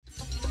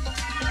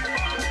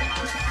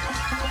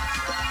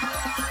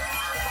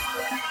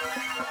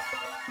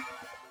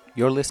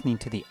You're listening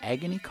to the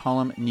Agony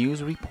Column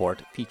News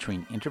Report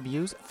featuring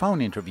interviews, phone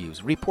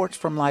interviews, reports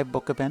from live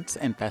book events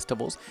and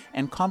festivals,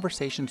 and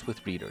conversations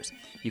with readers.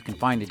 You can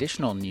find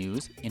additional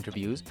news,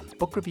 interviews,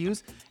 book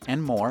reviews,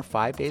 and more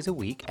 5 days a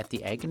week at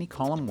the Agony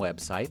Column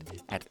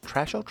website at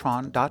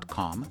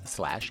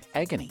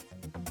trashotron.com/agony.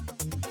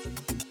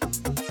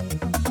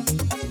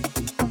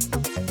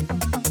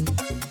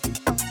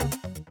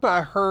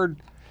 I heard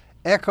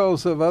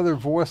echoes of other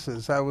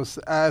voices. I was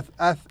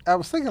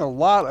thinking a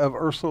lot of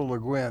Ursula Le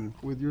Guin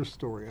with your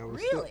story.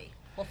 Really?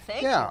 Well,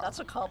 thank Yeah. you. That's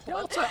a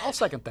compliment. I'll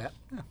second that.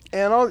 Yeah.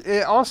 And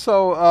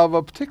also of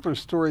a particular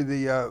story,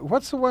 the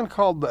what's the one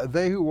called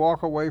They Who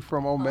Walk Away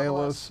from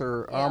Omelas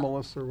or Yeah.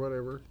 Omelas or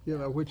whatever,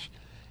 which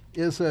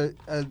is an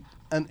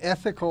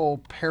ethical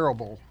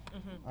parable,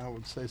 I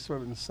would say, sort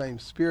of in the same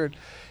spirit.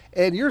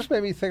 And yours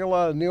made me think a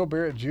lot of Neil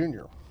Barrett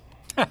Jr.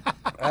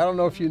 I don't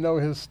know if you know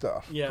his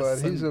stuff, Yes,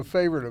 but he's a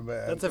favorite of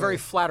mine. That's a very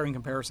flattering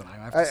comparison, I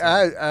have to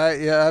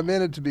say. I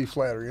meant it to be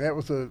flattering. That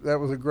was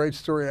a great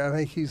story. I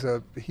think he's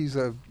a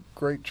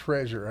great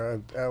treasure.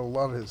 I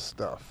love his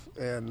stuff.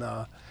 And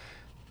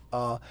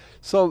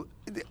so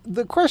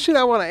the question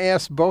I want to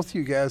ask both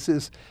you guys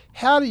is,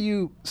 how do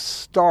you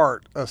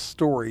start a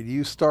story? Do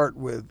you start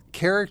with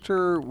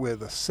character,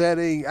 with a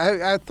setting?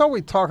 I thought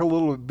we'd talk a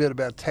little bit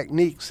about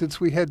technique,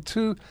 since we had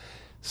two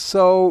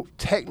so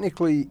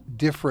technically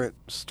different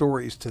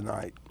stories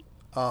tonight,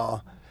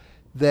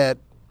 that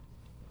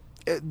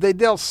they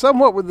dealt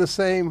somewhat with the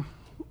same,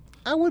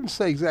 I wouldn't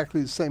say exactly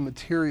the same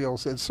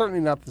materials, and certainly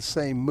not the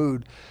same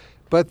mood,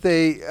 but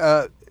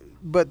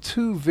but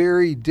two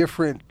very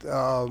different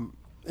and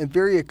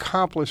very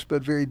accomplished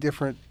but very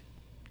different,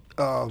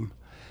 I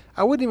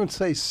wouldn't even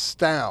say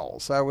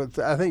styles.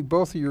 I think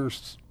both of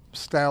yours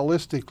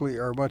stylistically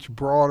are much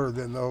broader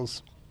than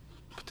those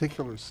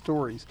particular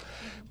stories.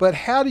 But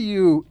where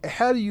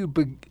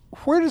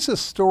does a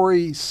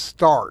story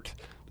start?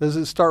 Does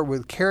it start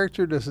with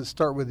character? Does it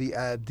start with the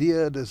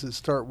idea? Does it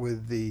start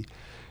with the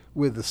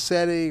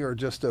setting, or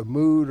just a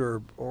mood,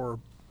 or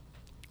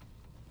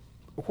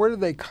where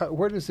does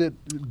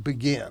it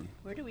begin?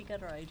 Where do we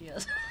get our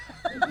ideas?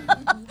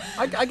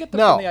 I get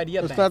No, from the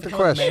idea that's bank. not the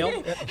question.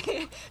 Mail.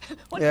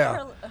 What did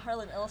Yeah.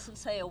 Harlan Ellison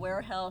say? A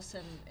warehouse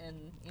in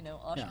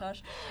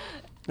Oshkosh?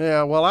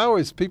 Yeah,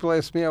 well, people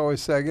ask me, I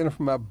always say I get it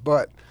from my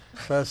butt.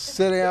 So I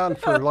sit down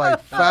for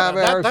like 5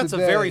 hours That's a a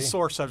day. very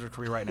sore subject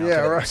for me right now.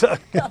 Yeah, too. right.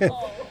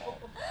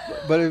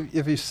 But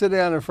if you sit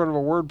down in front of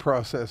a word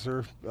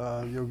processor,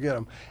 you'll get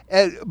them.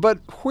 But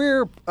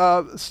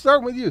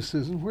start with you,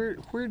 Susan.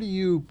 Where do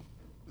you,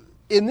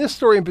 in this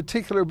story in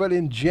particular, but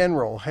in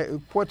general,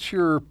 what's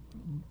your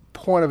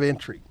point of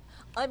entry?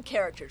 I'm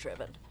character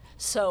driven,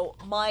 so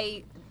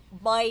my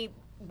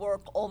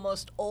work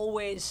almost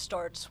always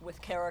starts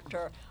with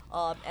character.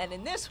 And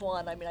in this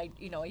one, I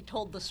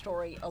told the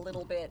story a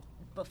little bit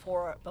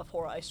before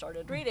I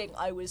started reading.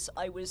 I was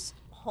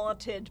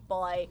haunted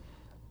by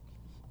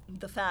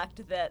the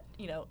fact that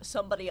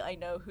somebody I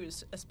know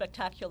who's a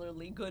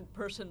spectacularly good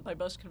person by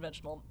most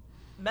conventional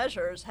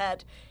measures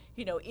had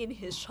in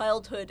his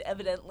childhood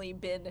evidently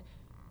been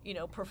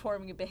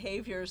performing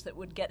behaviors that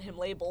would get him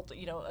labeled,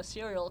 a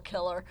serial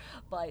killer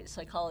by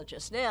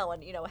psychologists now,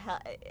 and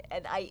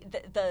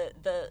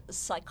the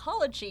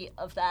psychology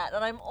of that,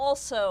 and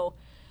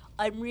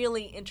I'm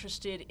really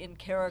interested in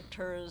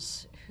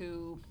characters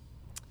who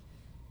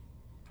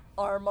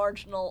are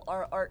marginal,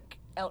 are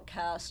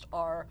outcast,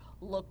 are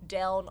looked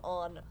down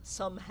on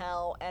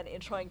somehow, and in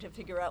trying to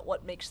figure out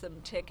what makes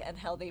them tick and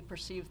how they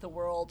perceive the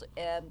world,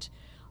 and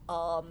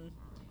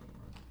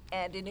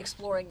in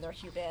exploring their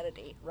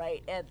humanity,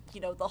 right? And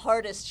the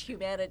hardest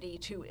humanity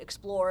to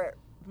explore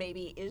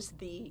maybe is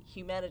the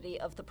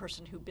humanity of the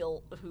person who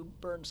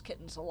burns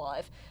kittens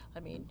alive.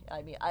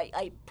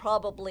 I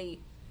probably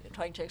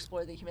trying to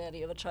explore the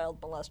humanity of a child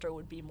molester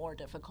would be more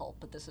difficult,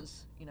 but this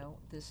is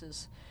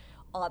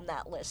on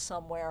that list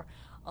somewhere.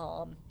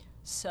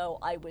 So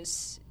I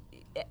was,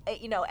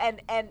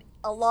 and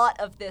a lot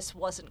of this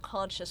wasn't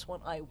conscious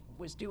when I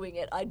was doing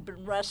it. I'd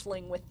been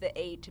wrestling with the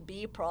A to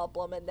B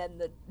problem, and then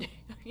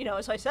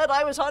as I said,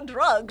 I was on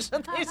drugs,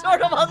 and they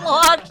sort of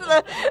unlocked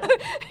the,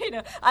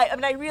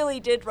 I really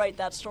did write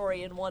that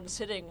story in one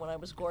sitting when I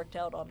was gorked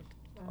out on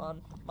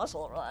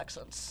muscle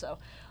relaxants. So,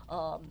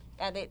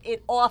 and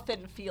it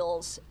often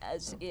feels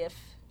as if,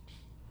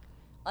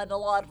 and a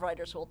lot of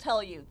writers will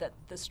tell you that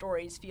the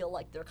stories feel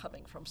like they're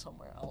coming from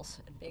somewhere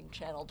else and being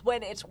channeled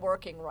when it's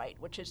working right,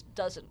 which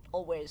doesn't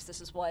always.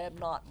 This is why I'm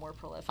not more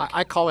prolific.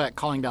 I call that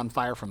calling down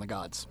fire from the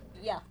gods.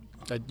 Yeah.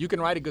 You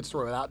can write a good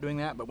story without doing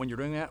that, but when you're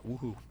doing that,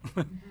 woohoo.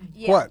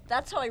 Yeah, What?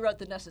 That's how I wrote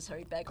The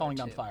Necessary Beggar, Calling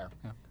down too. fire.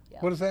 Yeah. Yeah.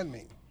 What does that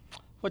mean?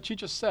 What you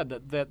just said,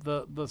 that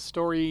the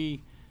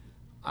story,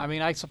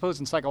 I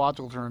suppose in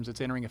psychological terms it's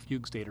entering a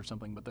fugue state or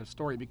something, but the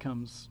story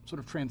becomes, sort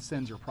of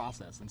transcends your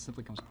process and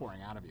simply comes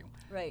pouring out of you.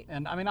 Right.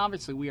 And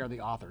obviously we are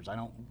the authors. I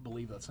don't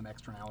believe that some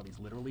externality is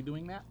literally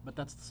doing that, but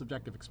that's the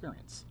subjective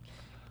experience.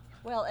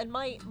 Well, and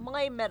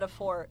my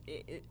metaphor,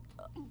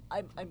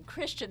 I'm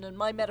Christian, and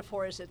my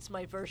metaphor is it's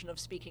my version of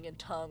speaking in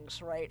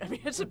tongues, right? I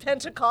mean, it's a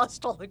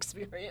Pentecostal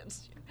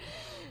experience.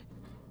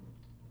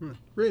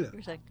 Rita.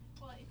 You're saying?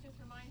 Well, it just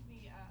reminds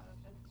me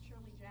of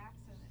Shirley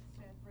Jackson that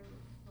said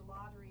wrote the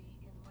lottery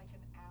in like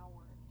an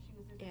hour. She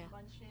was at a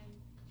luncheon,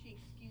 she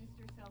excused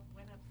herself,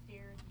 went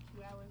upstairs, and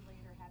 2 hours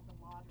later had the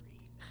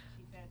lottery.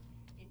 She said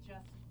it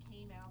just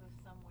came out of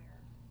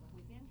somewhere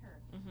within her.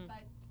 Mm-hmm.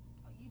 But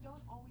you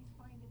don't always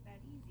find it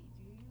that easy,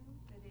 do you?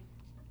 Because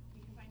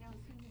I know,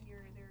 Susan,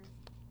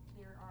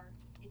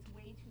 it's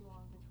way too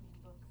long between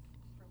books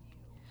from you.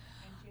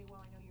 And Jay,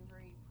 while I know you're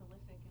very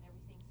prolific and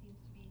everything seems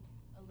to be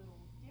a little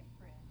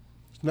different.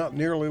 It's not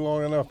nearly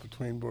long enough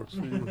between books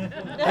for you.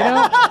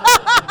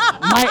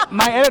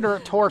 My editor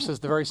at Tor says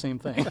the very same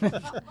thing. But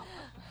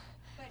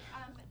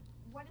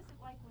what is it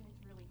like when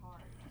it's really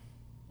hard?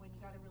 When you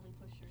got to really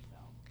push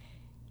yourself?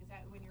 Is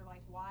that when you're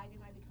like, why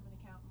didn't I become an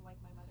accountant like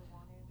my mother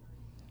wanted?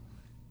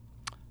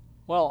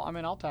 Well, I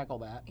mean, I'll tackle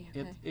that.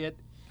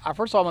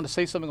 First of all, I want to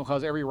say something that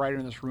cause every writer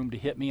in this room to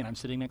hit me, and I'm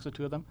sitting next to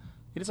two of them.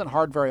 It isn't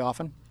hard very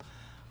often.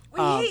 We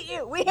hate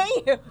you. We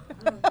hate you.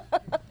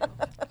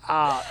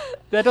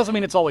 That doesn't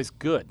mean it's always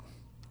good.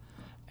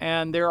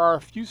 And there are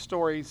a few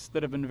stories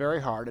that have been very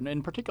hard. And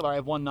in particular, I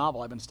have one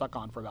novel I've been stuck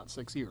on for about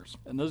 6 years.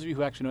 And those of you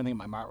who actually know anything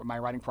about my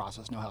writing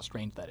process know how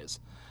strange that is.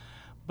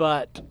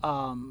 But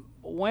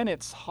when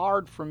it's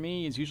hard for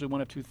me is usually one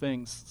of two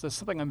things. There's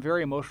something I'm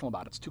very emotional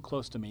about. It's too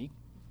close to me.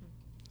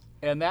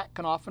 Mm-hmm. And that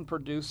can often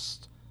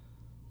produce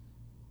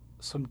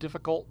some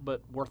difficult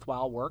but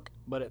worthwhile work.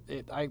 But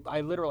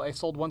I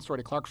sold one story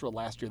to Clarksville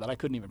last year that I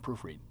couldn't even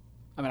proofread.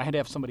 I mean, I had to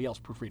have somebody else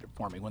proofread it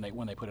for me when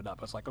they put it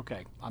up. It's like,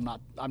 okay, I'm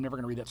never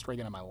going to read that story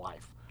again in my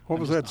life. What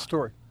was that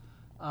story?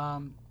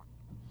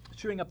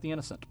 Chewing Up the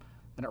Innocent.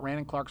 And it ran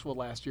in Clarksville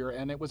last year,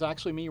 and it was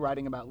actually me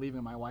writing about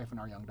leaving my wife and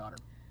our young daughter.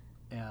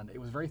 And it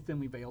was very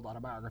thinly veiled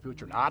autobiography,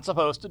 which you're not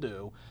supposed to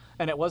do.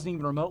 And it wasn't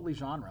even remotely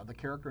genre. The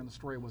character in the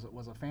story was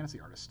a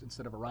fantasy artist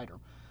instead of a writer.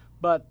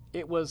 But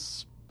it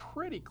was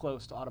pretty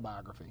close to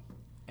autobiography.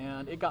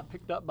 And it got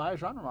picked up by a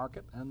genre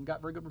market and got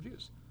very good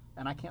reviews.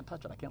 And I can't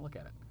touch it. I can't look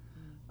at it.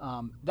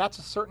 That's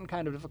a certain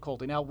kind of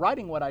difficulty. Now,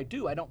 writing what I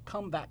do, I don't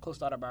come that close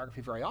to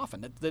autobiography very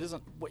often. That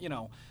isn't,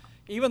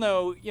 even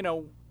though,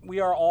 we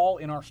are all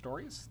in our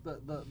stories,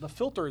 the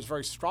filter is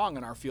very strong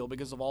in our field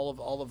because of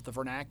all of the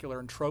vernacular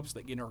and tropes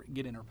that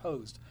get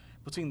interposed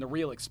between the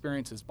real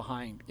experiences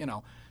behind,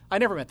 I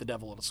never met the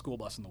devil at a school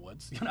bus in the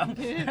woods,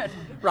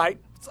 right?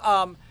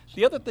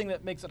 The other thing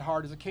that makes it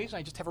hard is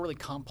occasionally I just have a really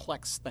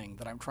complex thing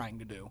that I'm trying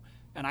to do.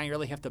 And I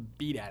really have to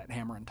beat at it,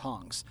 hammer and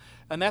tongs.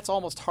 And that's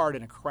almost hard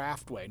in a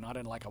craft way, not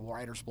in like a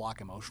writer's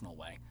block emotional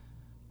way.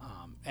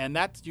 And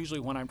that's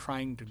usually when I'm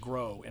trying to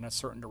grow in a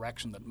certain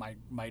direction that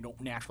I don't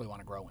naturally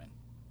want to grow in.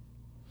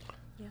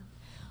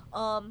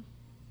 Yeah.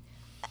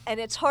 And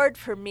it's hard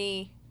for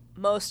me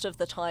most of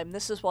the time.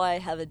 This is why I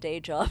have a day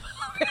job.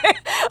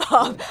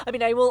 I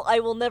mean, I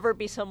will never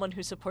be someone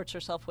who supports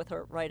herself with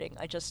her writing.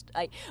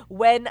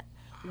 When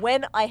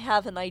I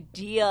have an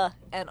idea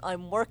and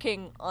I'm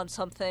working on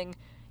something,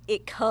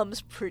 it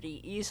comes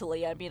pretty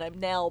easily. I mean, I'm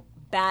now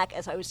back,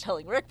 as I was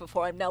telling Rick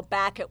before, I'm now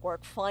back at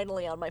work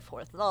finally on my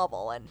fourth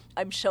novel. And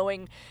I'm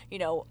showing,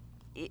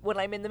 when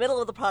I'm in the middle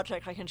of the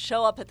project, I can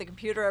show up at the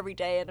computer every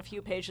day and a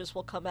few pages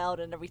will come out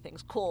and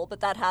everything's cool.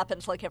 But that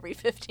happens like every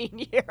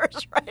 15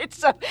 years, right?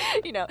 So,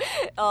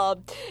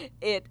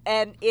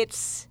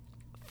 it's,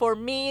 for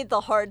me,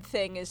 the hard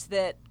thing is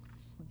that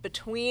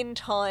between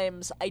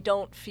times, I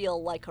don't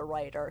feel like a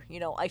writer.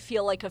 I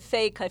feel like a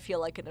fake. I feel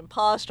like an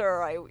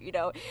imposter.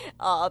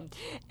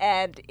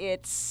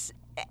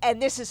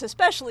 And this is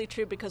especially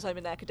true because I'm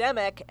an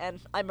academic and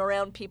I'm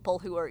around people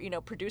who are,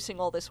 producing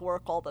all this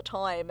work all the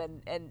time,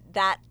 and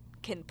that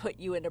can put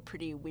you in a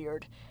pretty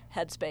weird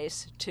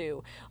headspace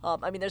too.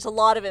 I mean, there's a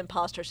lot of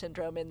imposter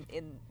syndrome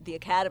in the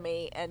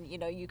academy, and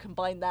you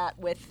combine that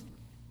with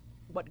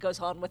what goes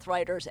on with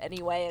writers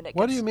anyway, and it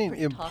What gets do you mean,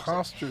 pretty toxic.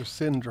 imposter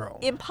syndrome?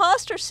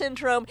 Imposter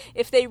syndrome,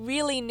 if they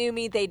really knew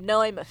me, they'd know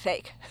I'm a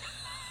fake.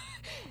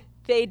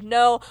 They'd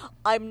know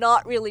I'm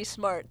not really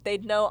smart.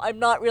 They'd know I'm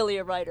not really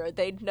a writer.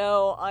 They'd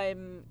know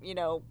I'm,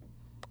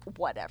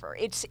 whatever.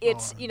 It's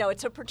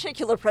a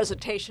particular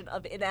presentation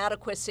of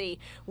inadequacy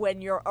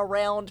when you're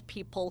around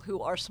people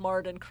who are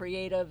smart and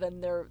creative,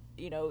 and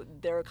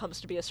there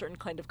comes to be a certain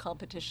kind of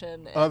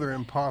competition. Other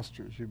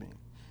imposters, you mean?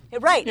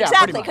 Right, Yeah,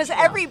 exactly, pretty much,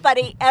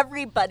 because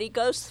everybody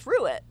goes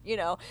through it,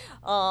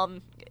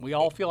 We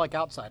all feel like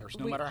outsiders,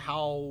 no matter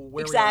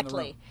where exactly. we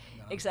are in the room.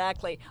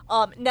 Exactly.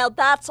 Now,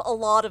 that's a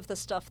lot of the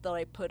stuff that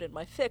I put in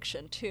my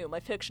fiction, too. My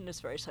fiction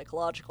is very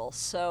psychological.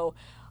 So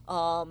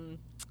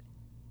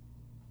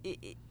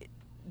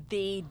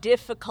the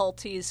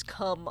difficulties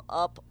come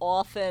up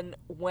often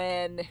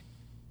when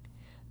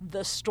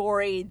the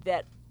story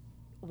that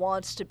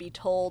wants to be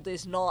told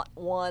is not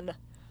one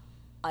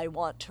I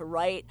want to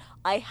write.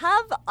 I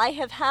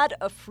have had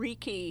a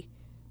freaky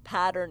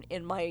pattern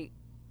in my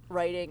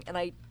writing, and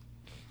I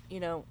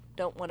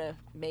don't want to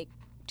make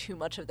too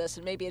much of this,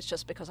 and maybe it's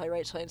just because I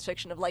write science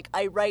fiction, of like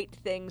I write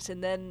things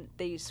and then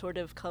they sort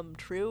of come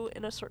true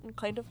in a certain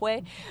kind of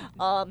way,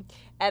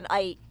 and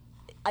I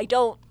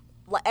don't,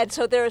 and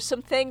so there are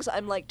some things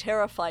I'm like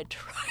terrified to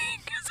write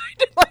because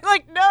I'm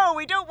like, no,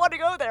 we don't want to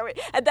go there,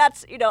 and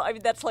that's, you know, I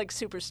mean, that's like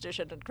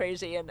superstition and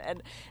crazy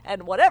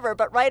and whatever.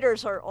 But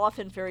writers are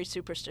often very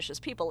superstitious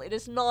people. It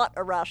is not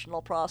a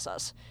rational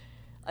process.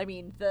 I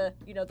mean, the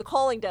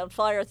calling down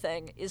fire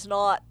thing is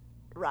not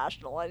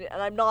rational,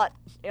 and I'm not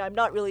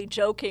really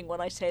joking when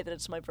I say that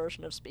it's my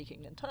version of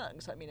speaking in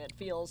tongues. I mean, it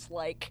feels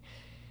like,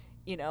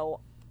 you know,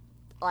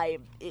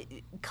 I'm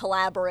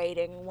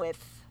collaborating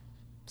with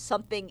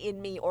something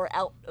in me or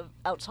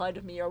outside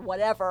of me or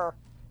whatever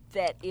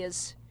that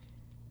is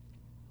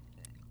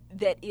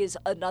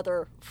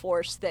another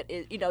force that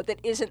is, you know, that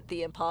isn't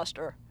the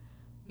imposter.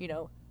 You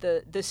know,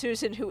 the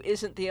Susan who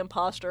isn't the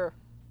imposter,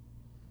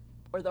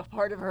 or the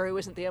part of her who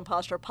isn't the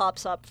imposter,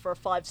 pops up for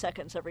 5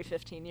 seconds every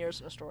 15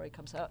 years and a story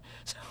comes out.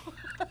 So,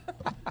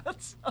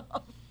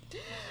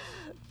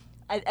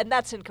 and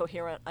that's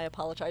incoherent. I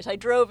apologize. I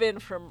drove in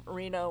from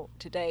Reno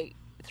today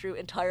through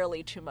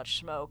entirely too much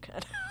smoke,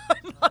 and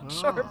I'm not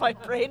sure my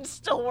brain's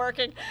still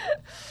working.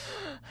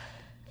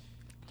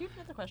 Do you have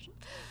another question?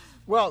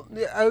 Well,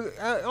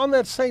 on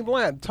that same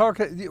line,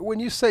 when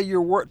you say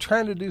you're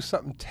trying to do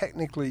something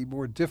technically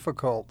more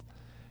difficult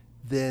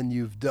than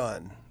you've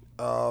done,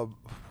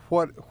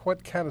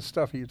 what kind of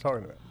stuff are you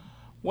talking about?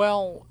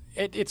 Well,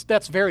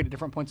 that's varied at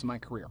different points in my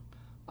career.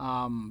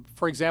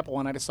 For example,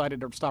 when I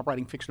decided to stop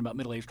writing fiction about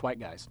middle-aged white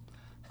guys,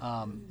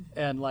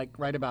 and like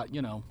write about,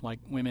 you know, like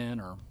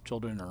women or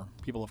children or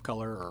people of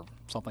color or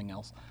something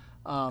else,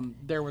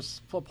 there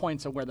was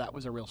points of where that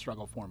was a real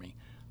struggle for me.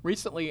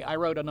 Recently, I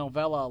wrote a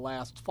novella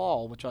last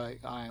fall, which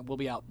I will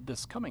be out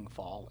this coming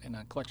fall in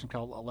a collection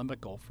called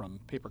Olympical from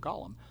Paper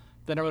Golem.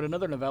 Then I wrote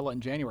another novella in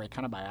January,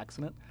 kind of by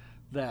accident,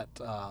 that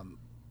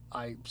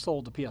I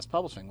sold to PS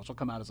Publishing, which will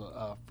come out as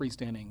a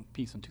freestanding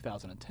piece in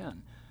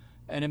 2010.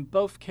 And in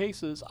both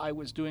cases, I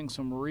was doing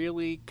some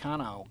really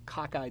kind of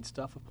cockeyed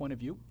stuff with point of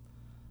view.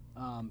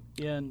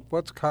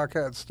 What's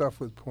cockeyed stuff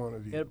with point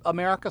of view?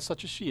 America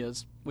Such as She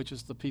Is, which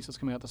is the piece that's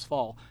coming out this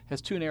fall,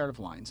 has 2 narrative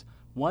lines.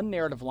 One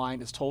narrative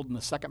line is told in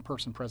the second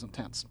person present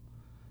tense.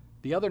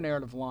 The other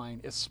narrative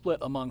line is split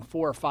among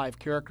 4 or 5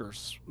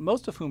 characters,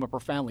 most of whom are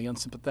profoundly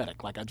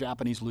unsympathetic, like a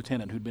Japanese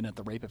lieutenant who'd been at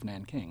the rape of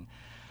Nanking.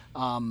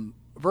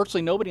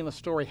 Virtually nobody in the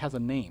story has a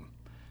name.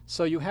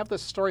 So you have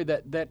this story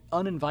that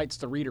uninvites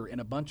the reader in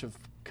a bunch of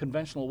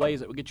conventional ways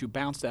that would get you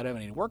bounced out of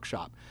any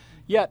workshop.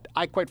 Yet,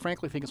 I quite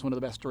frankly think it's one of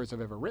the best stories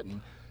I've ever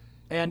written.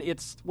 And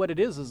it's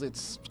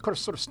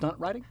sort of stunt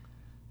writing.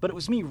 But it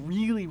was me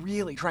really,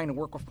 really trying to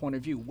work with point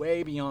of view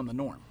way beyond the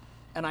norm.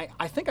 And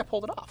I think I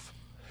pulled it off.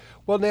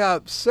 Well,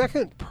 now,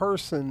 second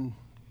person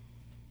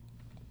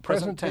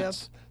present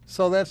tense.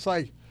 So that's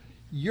like,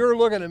 you're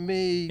looking at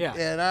me,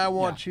 and I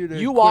want you to.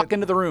 You walk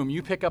into the room,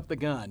 you pick up the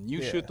gun,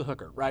 you shoot the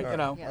hooker, right? Right. You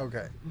know. Yeah.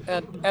 Okay.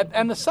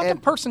 And the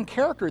second person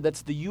character,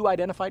 that's the you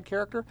identified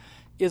character,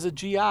 is a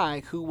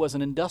GI who was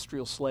an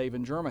industrial slave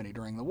in Germany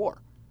during the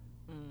war,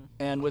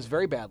 and was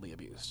very badly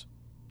abused.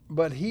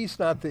 But he's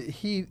not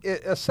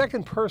a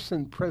second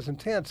person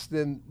present tense.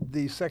 Then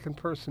the second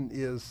person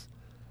is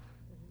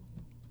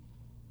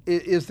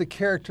the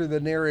character the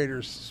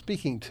narrator's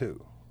speaking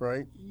to,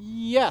 right?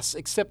 Yes,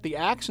 except the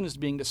action is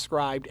being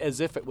described as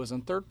if it was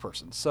in third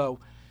person. So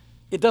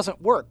it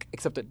doesn't work,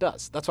 except it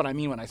does. That's what I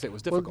mean when I say it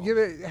was difficult.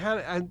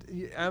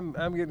 Well,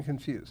 I'm getting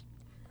confused.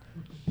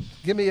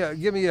 Give me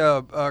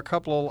a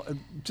couple.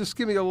 Just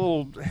give me a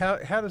little.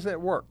 How does that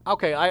work?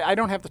 Okay, I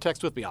don't have the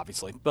text with me,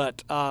 obviously,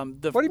 but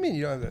What do you mean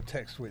you don't have the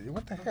text with you?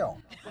 What the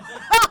hell?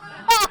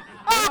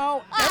 You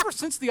know, ever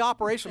since the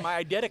operation,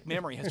 my eidetic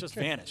memory has just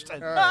vanished.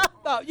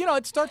 You know,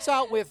 it starts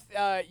out with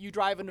you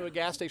drive into a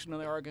gas station on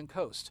the Oregon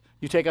coast.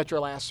 You take out your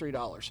last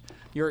 $3.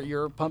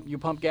 You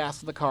pump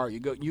gas in the car.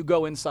 You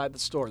go inside the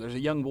store. There's a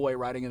young boy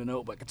writing in a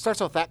notebook. It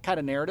starts with that kind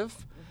of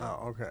narrative.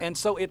 Oh, okay. And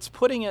so it's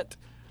putting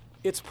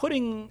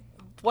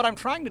what I'm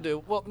trying to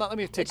do. Well, let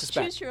me take this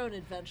back. Choose your own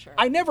adventure.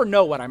 I never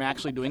know what I'm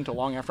actually doing till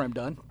long after I'm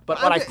done.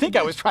 But what I think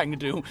I was trying to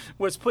do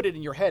was put it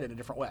in your head in a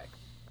different way.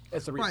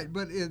 As the reader. Right,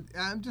 but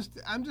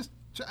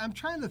I'm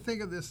trying to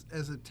think of this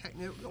as a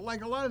technical.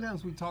 Like a lot of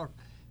times we talk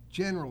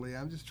generally.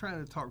 I'm just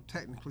trying to talk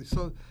technically.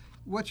 So,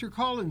 what you're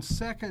calling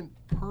second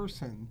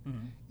person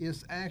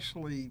is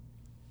actually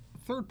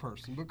third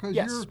person because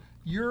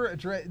you're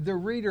the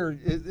reader.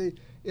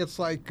 It's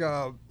like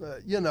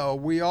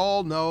we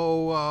all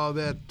know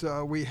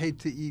that we hate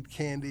to eat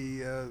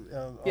candy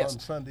on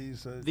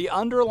Sundays. The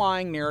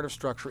underlying narrative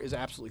structure is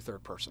absolutely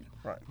third person.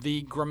 Right.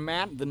 The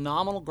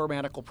nominal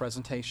grammatical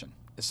presentation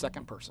is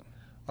second person.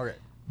 Okay.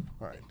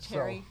 All right.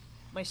 Terry,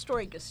 my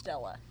story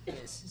Gastella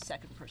is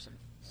second person.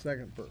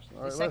 Second person.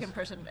 All right. Second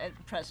person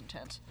present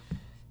tense.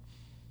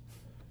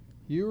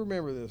 You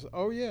remember this?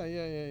 Oh yeah.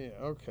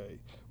 Okay,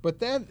 but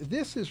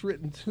this is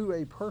written to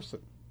a person.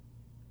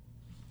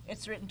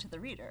 It's written to the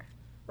reader.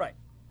 Right.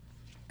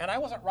 And I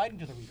wasn't writing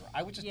to the reader.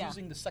 I was just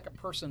using the second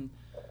person.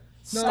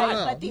 No.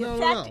 But the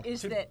effect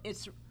is that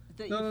it's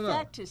the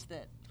effect is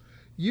that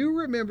You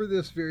remember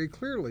this very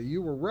clearly.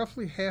 You were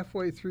roughly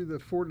halfway through the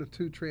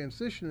 4-to-2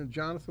 transition, and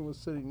Jonathan was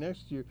sitting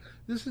next to you.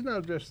 This is not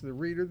addressed to the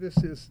reader. This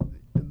is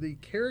the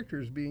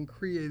characters being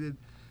created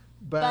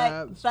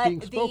by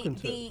being spoken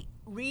to. The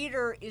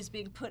reader is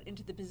being put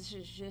into the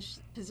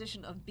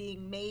position of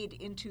being made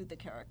into the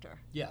character.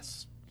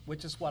 Yes,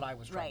 which is what I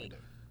was trying to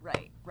do.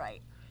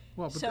 Right.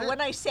 Well, So when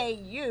I say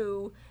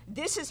you,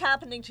 this is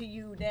happening to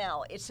you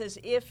now. It's as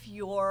if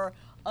you're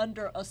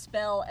under a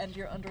spell and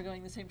you're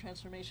undergoing the same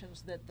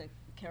transformations that the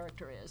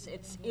character is.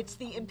 It's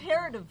the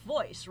imperative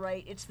voice,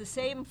 right? It's the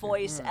same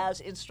voice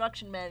as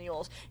instruction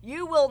manuals.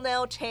 You will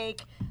now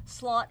take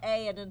slot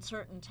A and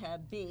insert in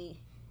tab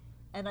B.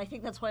 And I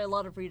think that's why a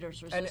lot of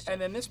readers resist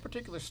And in this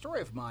particular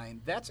story of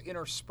mine, that's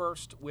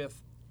interspersed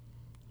with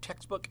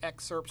textbook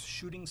excerpts,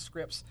 shooting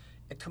scripts,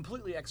 and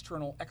completely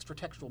external,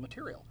 extra-textual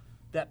material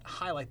that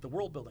highlight the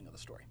world building of the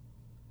story.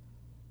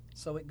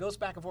 So it goes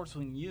back and forth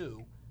between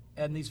you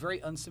and these very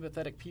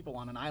unsympathetic people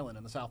on an island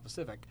in the South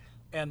Pacific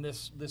and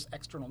this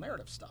external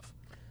narrative stuff.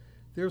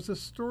 There's a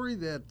story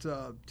that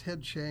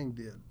Ted Chiang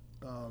did.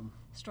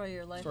 Story of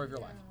Your Life. Story of Your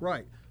Life.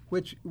 Right.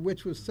 Which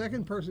was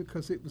second person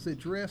because it was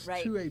addressed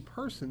to a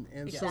person,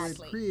 and so it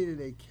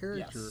created a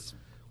character,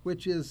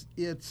 which is,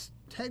 it's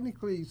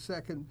technically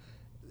second.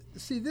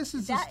 See, this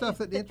is the stuff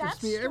that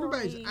interests me.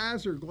 Everybody's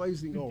eyes are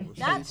glazing over.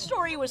 That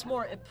story was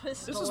more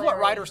epistolary. This is what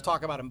writers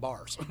talk about in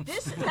bars.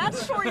 That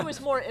story was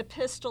more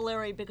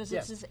epistolary because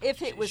it's as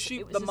if it was.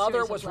 The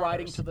mother was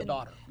writing to the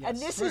daughter, and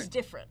this is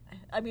different.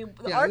 I mean,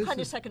 our kind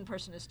of second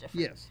person is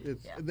different.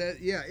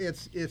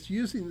 Yes, it's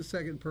using the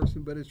second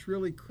person, but it's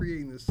really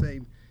creating the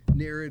same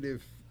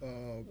narrative.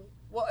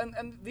 Well,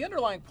 and the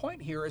underlying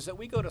point here is that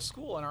we go to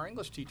school and our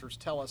English teachers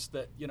tell us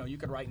that, you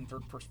could write in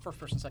first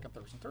person, second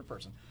person, third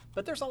person.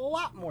 But there's a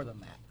lot more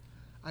than that.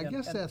 I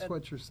guess that's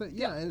what you're saying.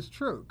 Yeah, and it's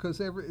true, because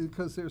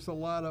there's a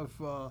lot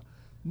of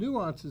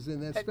nuances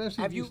in that,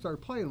 especially if you start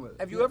playing with it.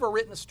 Have you ever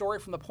written a story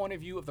from the point of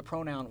view of the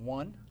pronoun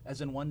one,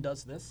 as in one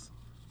does this?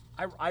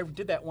 I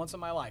did that once in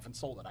my life and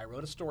sold it. I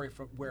wrote a story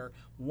where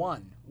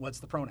one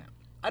was the pronoun.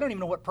 I don't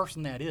even know what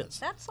person that is.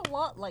 That's a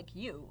lot like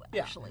you,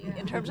 actually,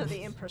 in terms of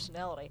the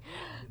impersonality.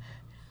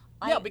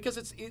 Yeah,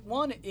 because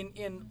one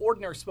in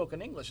ordinary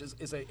spoken English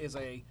is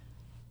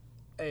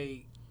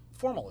a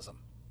formalism.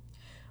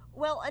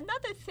 Well,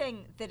 another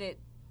thing that in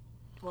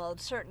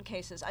certain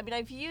cases, I mean,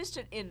 I've used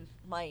it in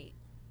my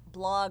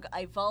blog.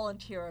 I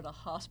volunteer at a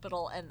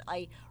hospital and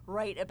I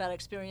write about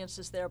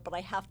experiences there, but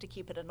I have to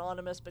keep it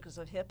anonymous because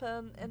of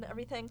HIPAA and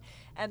everything.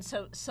 And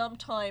so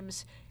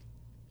sometimes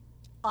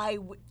I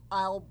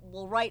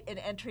will write an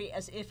entry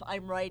as if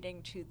I'm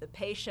writing to the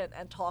patient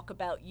and talk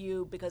about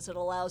you because it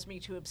allows me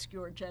to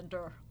obscure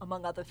gender,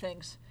 among other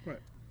things. Right.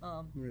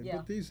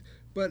 Yeah.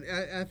 But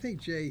I think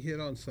Jay hit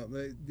on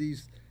something.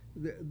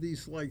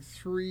 These like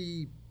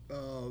three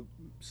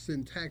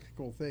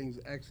syntactical things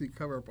actually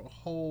cover up a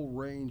whole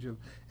range of,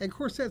 and of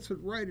course that's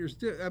what writers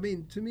do. I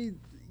mean, to me,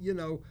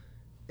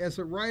 as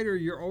a writer,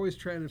 you're always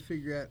trying to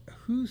figure out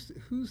who's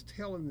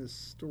telling this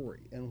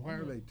story and why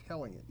are they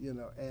telling it,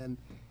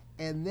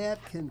 and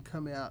that can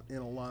come out in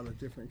a lot of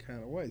different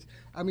kind of ways.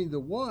 I mean,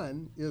 the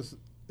one is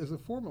a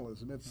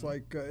formalism. It's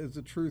like, is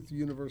the truth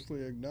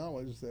universally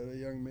acknowledged that a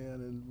young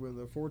man with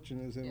a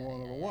fortune is in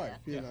want of a wife?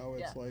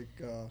 It's like,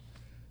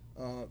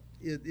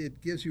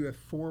 it gives you a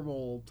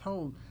formal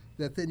tone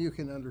that then you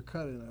can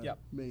undercut in a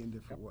million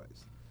different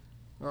ways.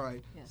 All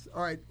right. Yes.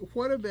 All right.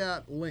 What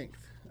about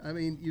length? I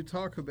mean, you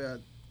talk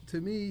about,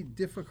 to me,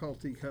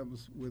 difficulty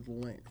comes with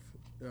length.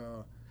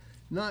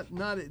 Not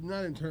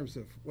in terms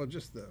of,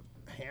 just the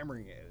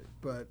hammering at it,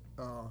 but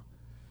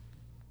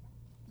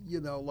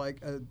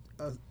like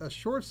a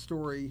short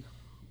story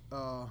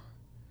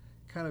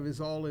kind of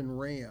is all in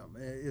RAM.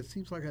 It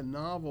seems like a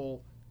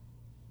novel.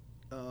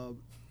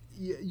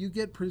 You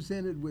get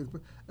presented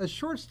with a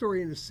short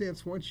story in a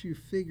sense. Once you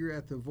figure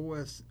out the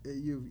voice,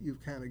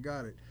 you've kind of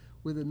got it.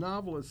 With a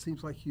novel, it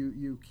seems like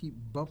you keep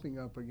bumping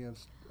up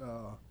against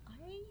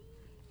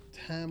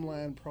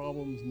timeline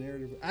problems,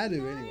 narrative. I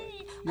do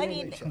anyway. I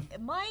mean,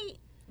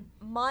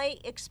 my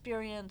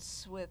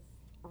experience with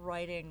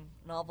writing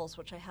novels,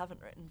 which I haven't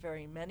written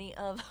very many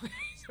of,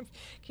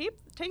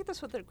 take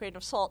this with a grain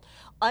of salt.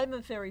 I'm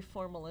a very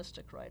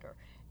formalistic writer,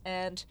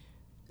 and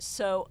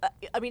so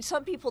I mean,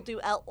 some people do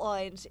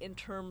outlines in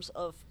terms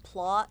of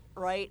plot,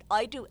 right?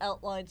 I do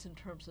outlines in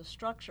terms of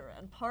structure,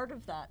 and part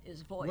of that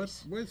is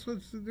voice. What's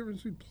the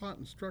difference between plot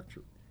and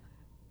structure?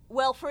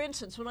 Well, for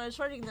instance, when I was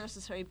writing The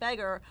Necessary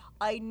Beggar,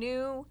 I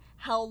knew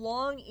how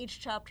long each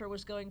chapter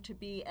was going to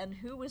be and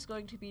who was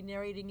going to be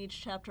narrating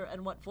each chapter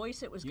and what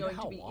voice it was going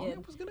to be in. How long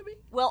it was going to be?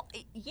 Well,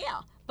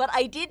 yeah, but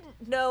I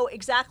didn't know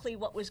exactly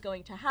what was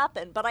going to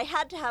happen. But I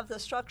had to have the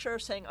structure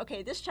saying,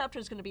 okay, this chapter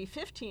is going to be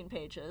 15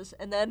 pages,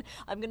 and then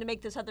I'm going to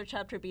make this other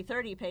chapter be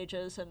 30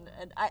 pages, and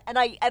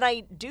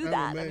I do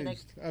that. I'm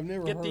amazed. I've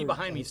never Get heard thee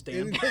behind me, of Stan.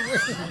 anything-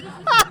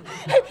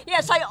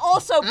 Yes, I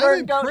also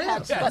burn goat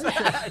impressed.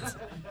 heads.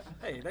 But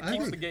Hey, that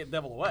keeps the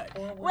devil away.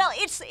 well,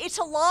 it's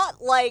a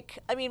lot like,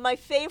 I mean, my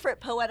favorite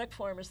poetic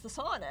form is the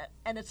sonnet,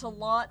 and it's a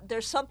lot.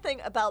 There's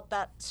something about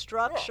that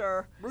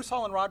structure. Bruce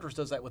Holland Rogers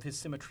does that with his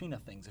Symmetrina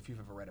things, if you've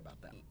ever read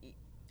about that.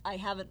 I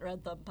haven't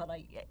read them, but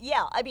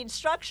I mean,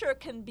 structure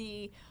can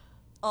be,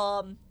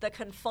 the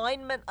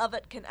confinement of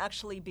it can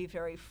actually be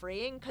very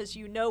freeing because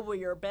you know where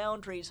your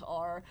boundaries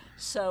are,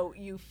 so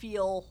you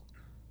feel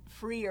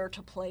freer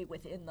to play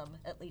within them.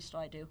 At least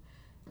I do.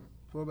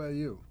 What about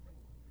you,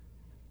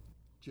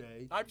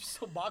 Jay? I'm just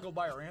so boggled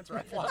by her answer.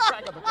 I've lost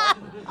track of the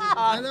question.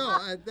 I know.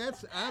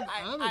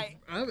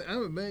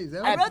 I'm amazed.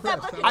 I wrote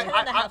that book in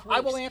 4.5 I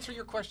will weeks. answer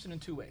your question in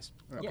two ways.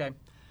 Okay.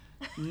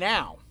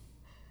 Now,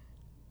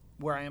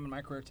 where I am in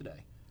my career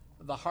today,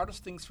 the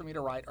hardest things for me to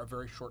write are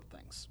very short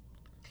things.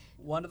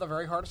 One of the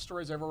very hardest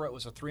stories I ever wrote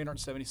was a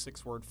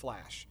 376-word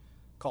flash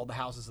called The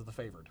Houses of the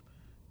Favored.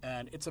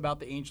 And it's about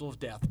the angel of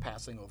death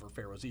passing over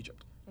Pharaoh's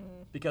Egypt.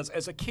 Because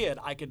as a kid,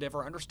 I could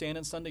never understand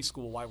in Sunday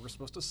school why we're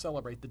supposed to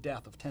celebrate the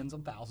death of tens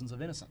and thousands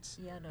of innocents.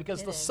 Yeah, no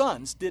because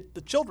kidding.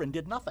 the children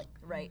did nothing.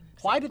 Right.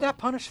 Why did that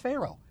punish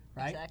Pharaoh?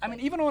 Right? Exactly. I mean,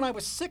 even when I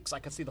was 6, I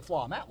could see the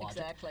flaw in that logic.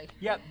 Exactly.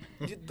 Yet,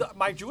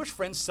 my Jewish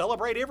friends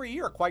celebrate every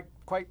year quite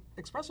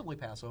expressively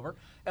Passover,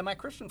 and my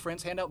Christian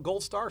friends hand out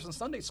gold stars in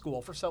Sunday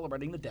school for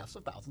celebrating the deaths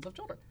of thousands of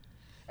children.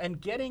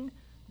 And getting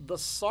the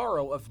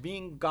sorrow of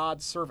being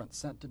God's servant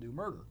sent to do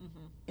murder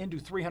into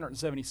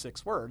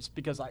 376 words,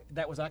 because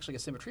that was actually a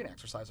Symmetrina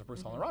exercise of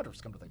Bruce Holland Rogers,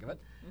 come to think of it,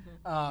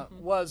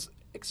 was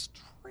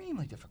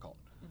extremely difficult.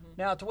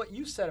 Now, to what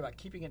you said about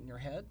keeping it in your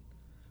head,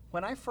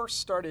 when I first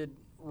started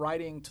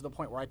writing to the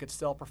point where I could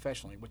sell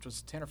professionally, which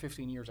was 10 or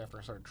 15 years after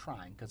I started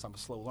trying, because I'm a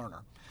slow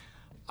learner,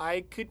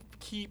 I could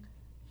keep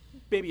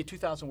maybe a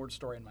 2,000-word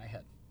story in my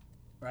head,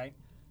 right?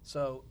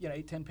 So,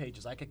 8, 10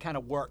 pages. I could kind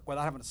of work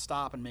without having to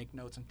stop and make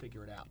notes and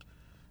figure it out.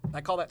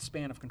 I call that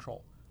span of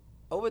control.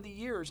 Over the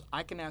years,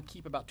 I can now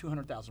keep about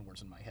 200,000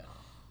 words in my head.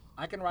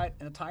 I can write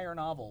an entire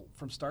novel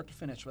from start to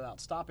finish without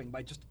stopping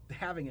by just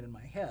having it in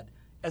my head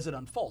as it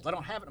unfolds. I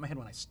don't have it in my head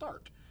when I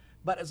start.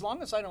 But as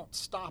long as I don't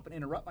stop and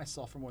interrupt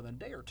myself for more than a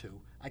day or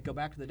two, I go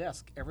back to the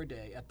desk every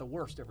day, at the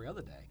worst every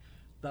other day,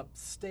 that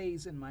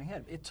stays in my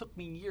head. It took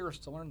me years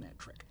to learn that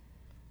trick.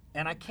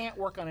 And I can't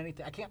work on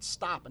anything. I can't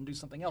stop and do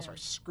something else or I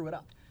screw it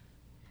up.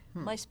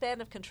 My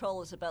span of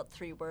control is about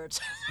 3 words.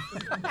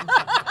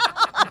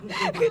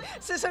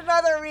 This is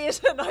another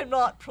reason I'm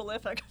not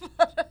prolific.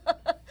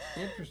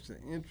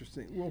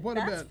 Interesting. Well, what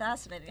That's about?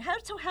 fascinating.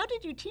 How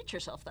did you teach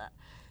yourself that?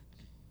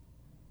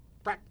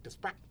 Practice.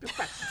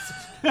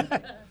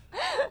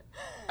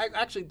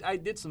 I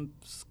did some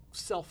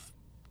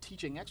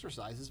self-teaching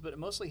exercises, but it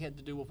mostly had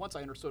to do with once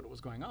I understood what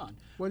was going on.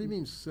 What do you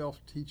mean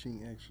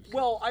self-teaching exercise?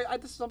 Well,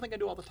 this is something I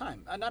do all the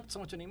time. Not so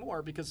much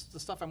anymore because the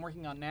stuff I'm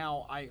working on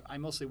now, I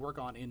mostly work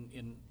on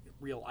in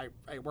real.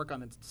 I work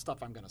on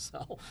stuff I'm going to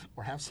sell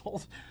or have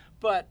sold.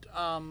 But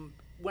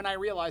when I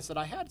realized that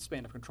I had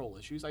span of control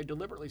issues, I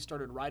deliberately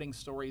started writing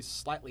stories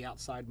slightly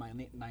outside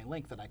my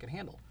length that I could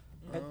handle.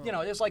 And,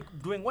 it's like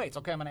doing weights.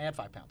 Okay, I'm going to add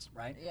 5 pounds,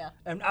 right? Yeah.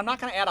 And I'm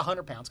not going to add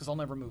 100 pounds because I'll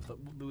never move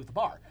the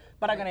bar.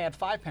 But I'm going to add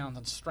 5 pounds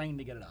and strain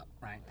to get it up,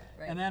 right?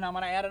 And then I'm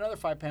going to add another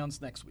 5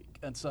 pounds next week.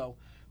 And so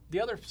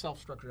the other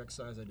self-structured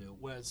exercise I do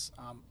was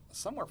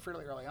somewhere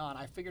fairly early on,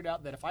 I figured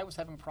out that if I was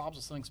having problems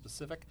with something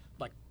specific,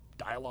 like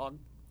dialogue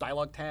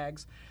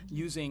tags,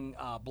 using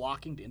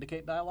blocking to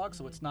indicate dialogue,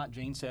 so it's not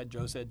Jane said,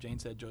 Joe said, Jane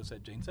said, Joe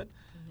said, Jane said,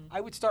 I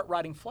would start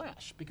writing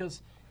Flash,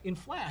 because in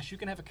Flash, you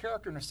can have a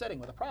character in a setting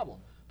with a problem.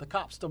 The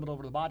cop stumbled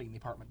over the body in the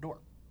apartment door,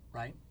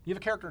 right? You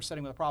have a character in a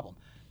setting with a problem,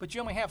 but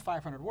you only have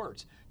 500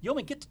 words. You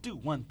only get to do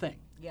one thing.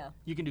 Yeah.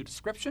 You can do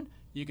description,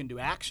 you can do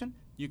action,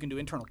 you can do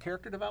internal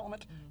character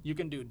development, you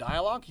can do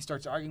dialogue. He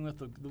starts arguing with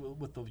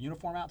the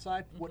uniform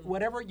outside.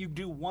 Whatever, you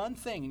do one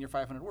thing in your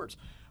 500 words.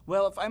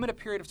 Well, if I'm in a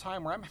period of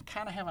time where I'm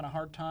kind of having a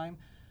hard time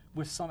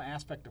with some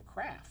aspect of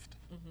craft,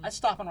 I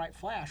stop and write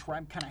Flash where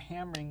I'm kind of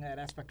hammering that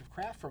aspect of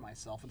craft for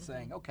myself and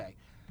saying, okay,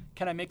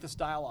 can I make this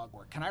dialogue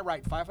work? Can I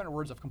write 500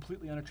 words of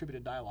completely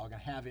unattributed dialogue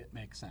and have it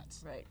make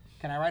sense? Right.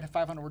 Can I write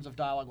 500 words of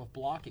dialogue with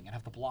blocking and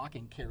have the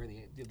blocking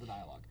carry the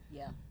dialogue?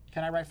 Yeah.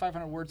 Can I write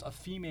 500 words of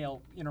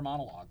female inner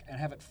monologue and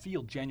have it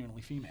feel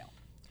genuinely female?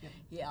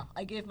 Yeah.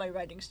 I give my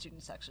writing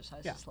students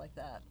exercises like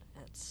that.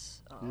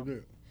 It's You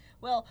do.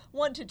 Well,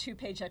 1 to 2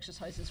 page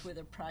exercises where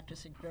they're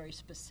practicing very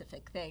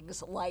specific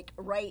things, like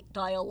write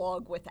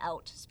dialogue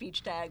without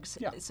speech tags,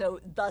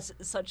 so thus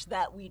such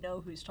that we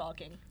know who's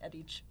talking at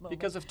each moment.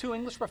 Because if 2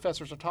 English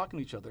professors are talking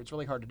to each other, it's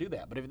really hard to do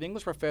that. But if the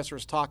English professor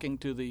is talking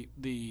to the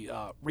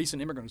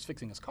recent immigrant who's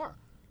fixing his car,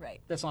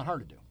 right, that's not hard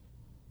to do.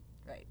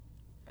 right.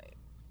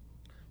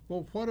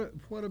 Well,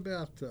 what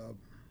about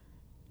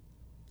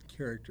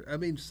character? I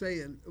mean,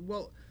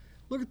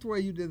 look at the way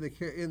you did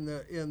in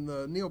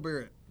the Neil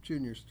Barrett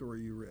Junior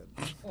story you read.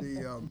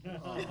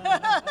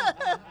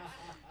 The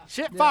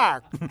Shit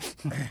fire.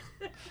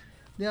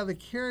 now the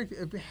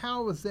character,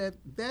 how was that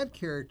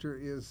character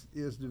is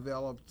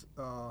developed?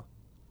 How?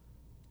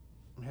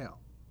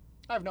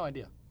 I have no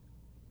idea.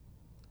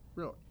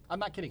 Really? I'm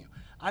not kidding you.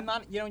 I'm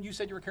not. You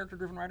said you're a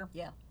character-driven writer.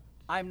 Yeah.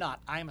 I'm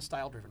not. I am a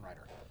style-driven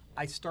writer.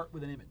 I start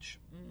with an image.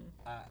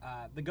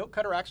 The Goat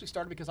Cutter actually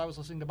started because I was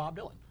listening to Bob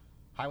Dylan,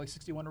 Highway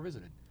 61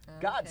 Revisited.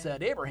 God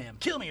said, Abraham,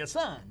 kill me a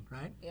son,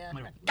 right? Yeah. And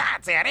I went,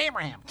 God said,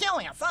 Abraham, kill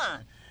me a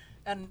son.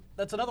 And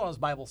that's another one of those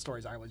Bible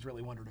stories I always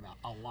really wondered about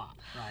a lot,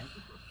 right?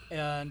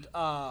 And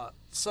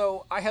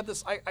so I had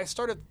this, I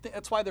started,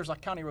 that's why there's a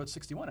County Road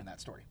 61 in that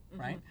story,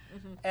 right?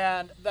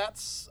 And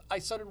I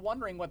started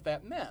wondering what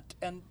that meant.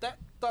 And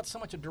that's so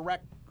much a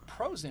direct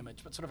prose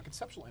image, but sort of a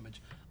conceptual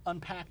image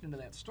unpacked into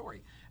that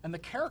story. And the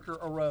character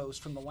arose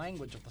from the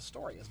language of the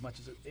story as much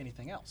as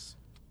anything else.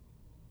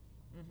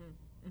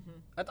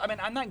 I mean,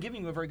 I'm not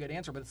giving you a very good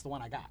answer, but it's the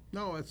one I got.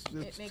 No, it's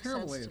It makes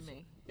terrible sense to answer.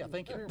 me. Yeah,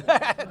 thank you.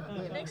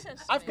 It makes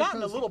sense to I've me.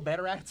 gotten a little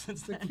better at it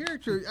since The then.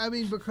 character, I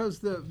mean, because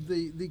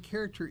the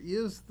character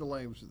is the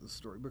language of the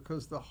story,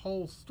 because the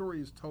whole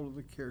story is told in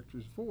the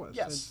character's voice.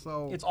 Yes, And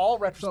so it's all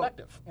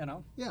retrospective,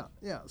 Yeah,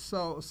 yeah.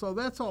 So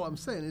that's all I'm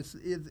saying.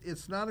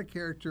 It's not a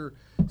character.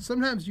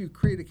 Sometimes you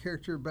create a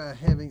character by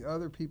having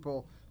other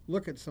people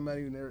look at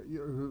somebody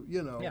who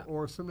Yeah.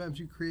 or sometimes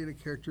you create a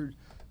character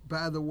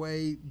by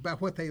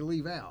what they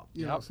leave out.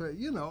 You know, Yep. so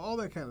all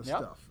that kind of Yep,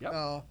 stuff.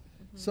 yep.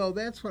 So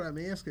that's what I'm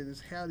asking: is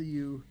how do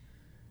you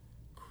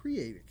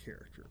create a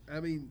character? I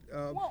mean,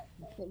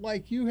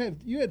 like you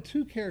had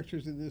two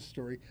characters in this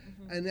story,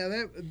 and now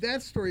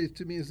that story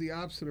to me is the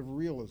opposite of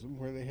realism,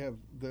 where they have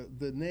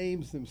the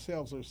names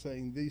themselves are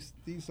saying these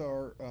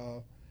are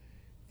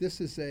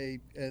this is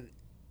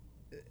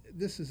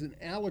an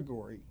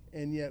allegory,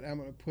 and yet I'm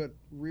going to put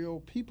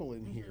real people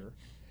in here.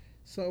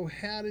 So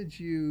how did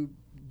you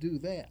do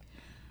that?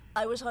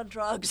 I was on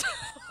drugs.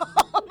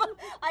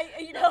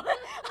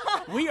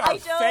 We I are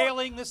don't-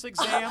 failing this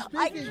exam.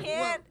 I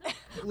can't.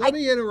 Let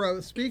me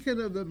interrupt. Speaking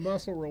of the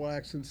muscle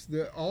relaxants,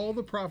 all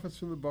the profits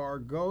from the bar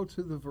go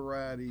to the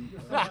variety.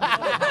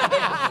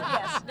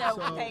 Yes, no,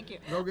 So, thank you.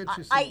 go get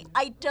your I, seat.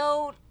 I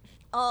don't.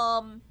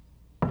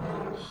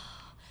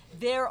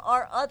 There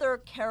are other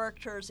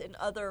characters in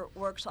other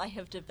works I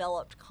have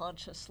developed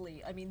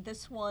consciously. I mean,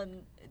 this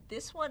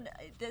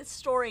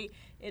story,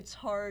 it's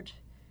hard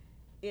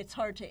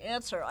to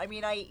answer. I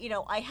mean,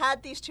 I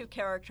had these two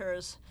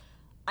characters.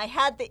 I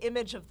had the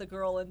image of the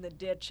girl in the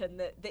ditch, and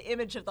the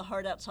image of the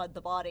heart outside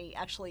the body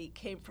actually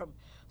came from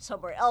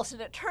somewhere else.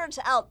 And it turns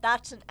out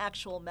that's an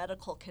actual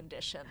medical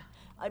condition.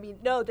 I mean,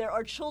 no, there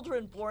are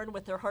children born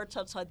with their hearts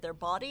outside their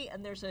body,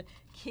 and there's a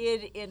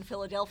kid in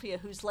Philadelphia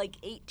who's like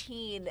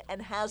 18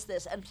 and has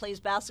this and plays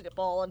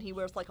basketball, and he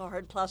wears like a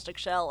hard plastic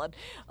shell. And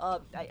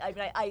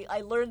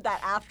I learned that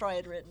after I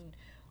had written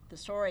the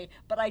story.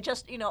 But I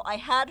just, I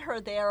had her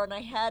there, and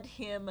I had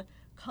him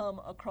come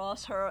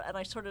across her, and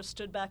I sort of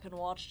stood back and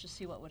watched to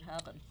see what would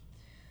happen.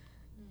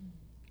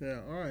 Yeah,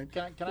 all right.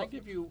 Can I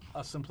give you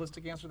a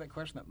simplistic answer to that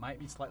question that might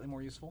be slightly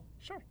more useful?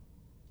 Sure.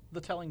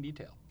 The telling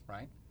detail,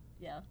 right?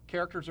 Yeah.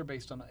 Characters are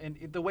based on, and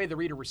the way the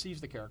reader receives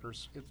the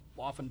characters, it's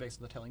often based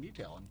on the telling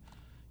detail. And,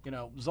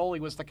 Zoli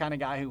was the kind of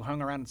guy who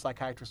hung around in the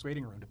psychiatrist's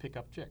waiting room to pick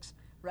up chicks.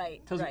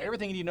 Right. Tells you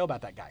everything you need to know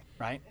about that guy,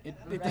 right?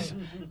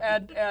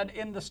 And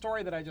in the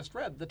story that I just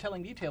read, the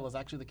telling detail is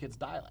actually the kid's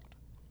dialect.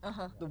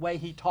 The way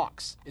he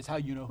talks is how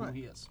you know who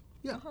he is.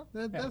 Yeah,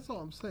 that's all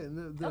I'm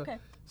saying. Okay.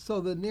 So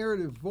the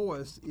narrative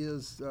voice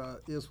is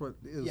what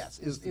is Yes,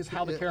 is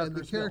how the and character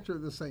the is character are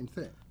the same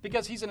thing.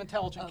 Because he's an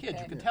intelligent kid.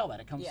 Okay. You can tell that.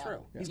 It comes Yeah.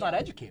 through. Yeah. He's not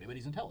educated, but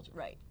he's intelligent.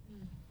 Right.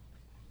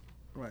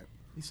 Right.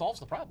 He solves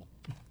the problem.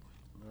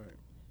 Right.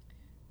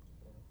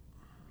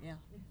 Yeah.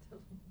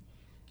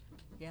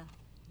 Yeah,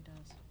 he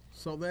does.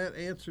 So that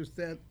answers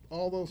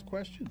all those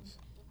questions.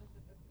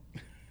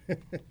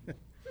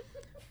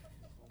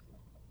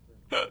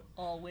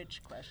 All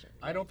which question?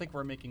 I don't think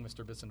we're making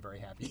Mr. Bisson very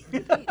happy.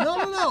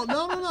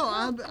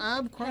 No.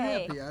 I'm quite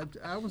Hey. happy.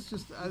 I was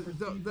just that's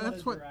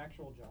That what. is their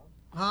actual job.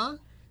 Huh?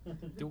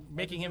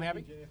 Making him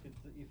happy? If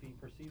he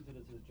perceives it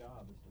as his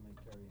job, is to make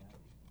Terry happy.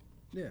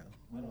 Yeah.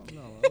 I don't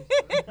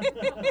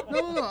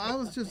No. I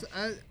was just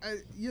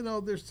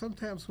there's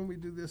sometimes when we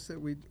do this that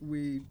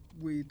we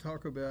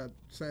talk about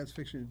science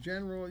fiction in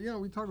general.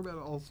 We talk about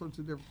all sorts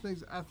of different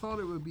things. I thought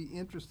it would be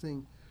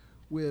interesting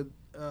with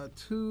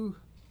two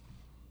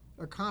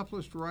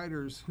accomplished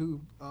writers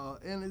who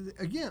and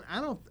again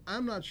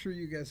I'm not sure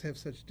you guys have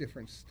such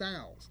different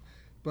styles,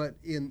 but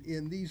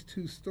in these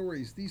two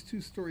stories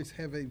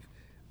have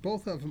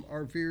both of them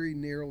are very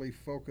narrowly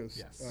focused.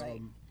 Yes.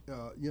 Right.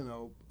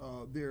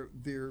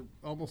 They're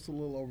almost a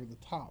little over the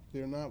top.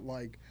 They're not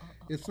like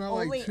it's not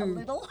Only like two. a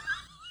little?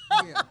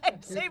 Yeah.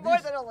 I'd say more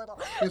than a little.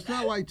 It's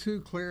not like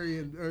two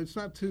Clarion, or it's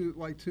not two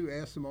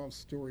Asimov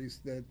stories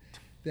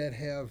that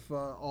have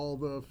all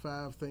the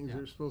 5 things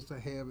they're supposed to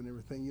have and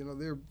everything.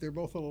 They're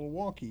both a little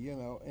wonky.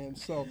 And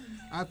so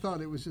I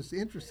thought it was just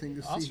interesting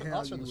to see how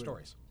Also you the would.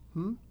 stories.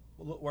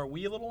 Were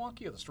we a little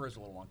wonky, or the stories a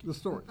little wonky? The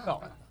story.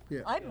 Oh,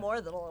 Yeah. I'm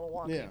more than a little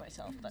wonky Yeah.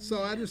 myself, but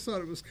So I just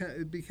thought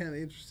it'd be kind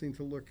of interesting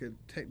to look at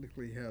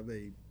technically how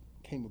they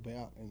came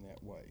about in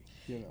that way.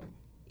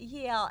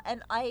 yeah,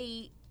 and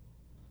I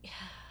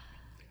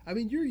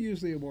mean, you're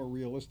usually a more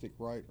realistic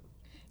writer.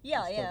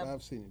 yeah, the yeah. stuff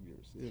I've seen of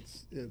yours.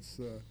 It's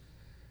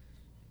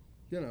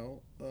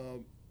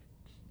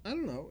I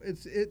don't know.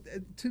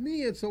 It to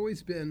me, it's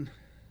always been,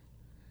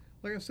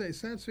 like I say,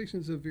 science fiction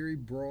is a very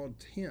broad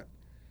tent,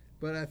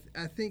 but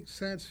I think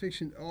science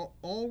fiction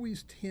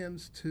always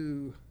tends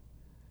to,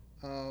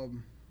 I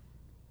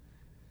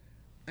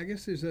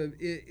guess there's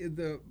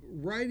the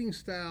writing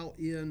style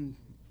in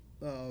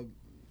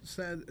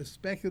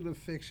speculative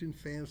fiction,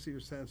 fantasy, or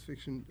science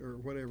fiction, or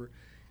whatever.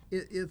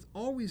 It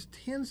always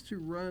tends to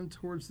run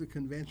towards the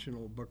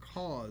conventional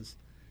because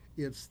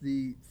it's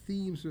the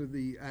themes or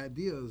the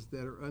ideas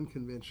that are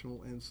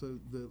unconventional, and so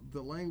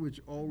the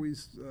language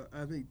always,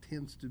 I think,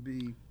 tends to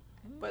be.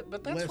 but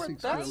Less that's where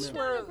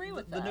experimental. I agree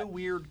with the that. new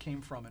weird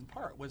came from. In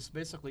part, was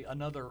basically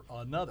another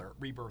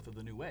rebirth of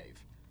the new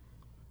wave.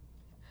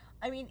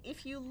 I mean,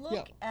 if you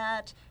look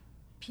at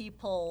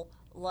people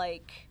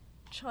like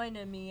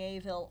China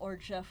Mieville or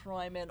Jeff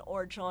Ryman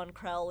or John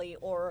Crowley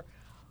or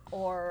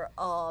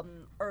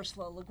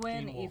Ursula Le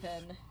Guin, Dean Wolfe,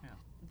 even, yeah.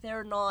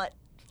 they're not.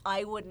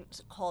 I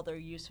wouldn't call their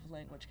use of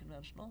language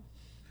conventional.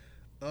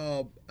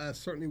 I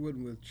certainly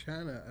wouldn't with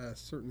China. I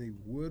certainly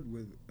would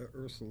with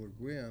Ursula Le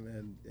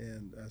Guin,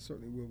 and I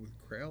certainly would with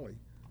Crowley.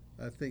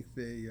 I think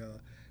they.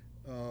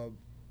 I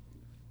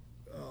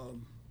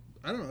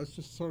don't know. It's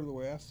just sort of the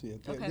way I see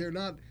it. Okay. They're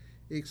not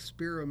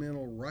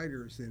experimental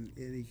writers in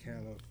any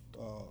kind of.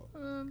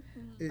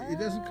 It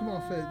doesn't come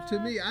off to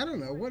me. I don't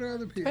know. What are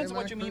other people? Depends on am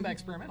I what you mean by crazy?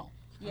 experimental.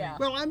 Yeah.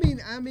 Well, I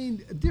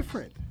mean,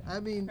 different. Yeah.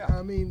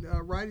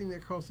 Writing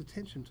that calls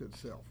attention to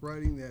itself.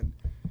 Writing that.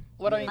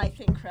 What I I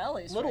think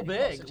Crowley's Little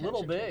writing calls Big,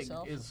 Little attention to Big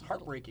itself. is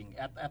heartbreaking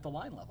at the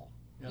line level.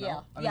 You know? Yeah,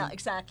 I yeah, mean,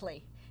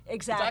 exactly.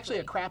 It's actually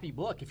a crappy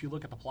book if you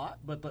look at the plot,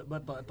 but at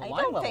the I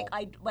line don't level, think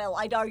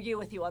I'd argue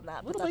with you on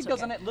that. Little but Big that's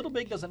doesn't okay. end, Little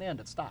Big doesn't end.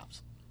 It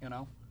stops. You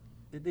know,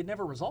 it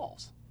never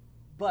resolves.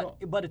 But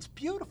it's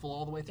beautiful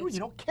all the way through. And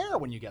you don't care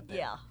when you get there.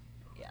 Yeah,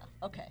 yeah.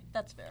 Okay,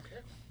 that's fair.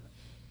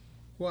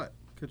 What,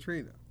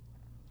 Katrina?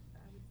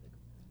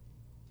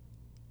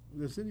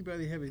 Does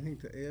anybody have anything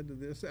to add to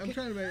this? I'm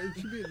trying to make it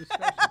should be a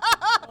discussion.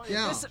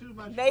 Yeah. This Too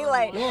much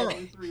melee. fun Laura.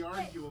 watching you three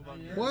argue about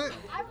it. What?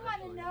 I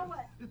want to know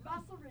what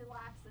muscle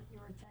relaxant you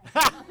were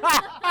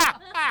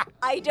taking.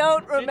 I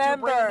don't Did you bring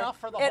remember. enough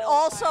for the It whole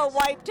also class?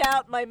 wiped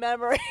out my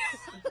memory.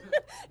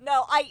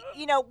 No,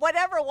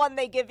 whatever one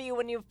they give you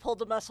when you've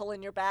pulled a muscle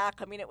in your back.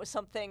 I mean, it was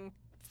something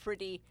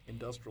pretty.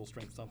 Industrial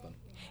strength something.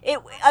 I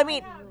I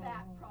mean, had a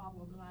back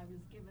problem and I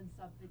was given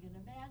something and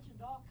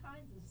imagined all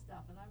kinds of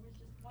stuff, and I was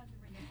just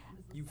wondering if it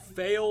was the You same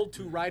failed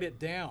to write it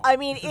down.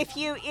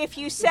 if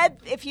you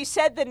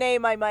said the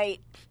name, I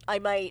might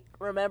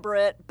remember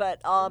it.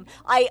 But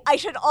I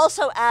should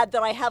also add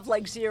that I have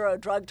like zero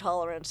drug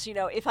tolerance. You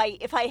know, if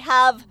I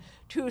have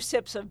 2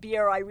 sips of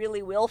beer, I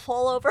really will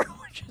fall over,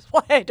 which is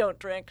why I don't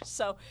drink.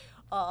 So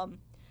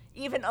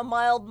even a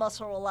mild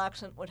muscle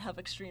relaxant would have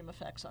extreme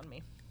effects on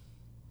me.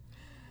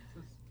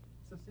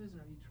 So Susan,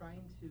 are you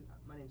trying to?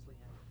 My name's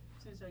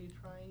Leanne. Susan, are you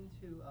trying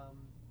to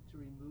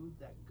remove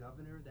that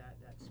governor, that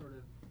sort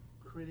of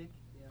critic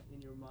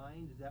in your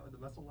mind? Is that what the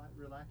muscle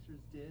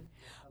relaxers did?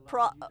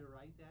 Allowed you to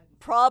write that?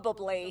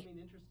 Probably.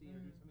 Something interesting,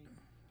 or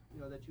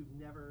something, that you've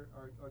never,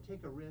 or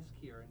take a risk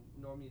here,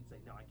 and normally you'd say,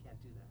 no, I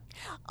can't do that.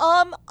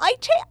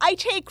 I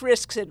take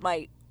risks in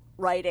my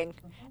writing.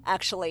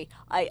 Actually,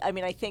 I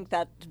mean, I think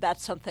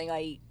that's something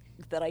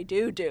that I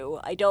do.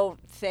 I don't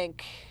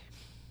think.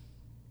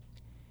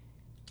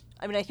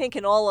 I mean, I think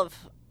in all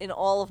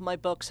of my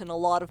books and a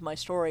lot of my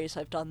stories,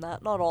 I've done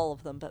that. Not all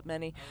of them, but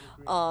many.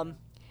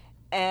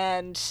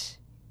 And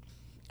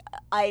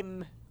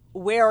I'm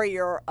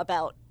warier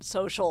about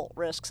social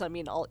risks. I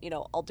mean,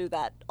 I'll do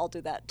that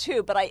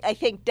too. But I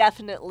think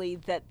definitely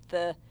that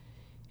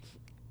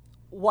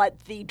what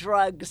the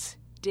drugs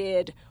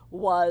did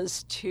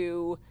was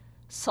to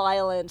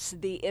silence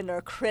the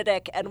inner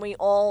critic, and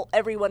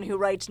everyone who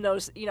writes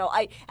knows.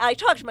 I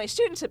talk to my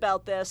students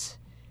about this.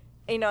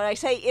 And I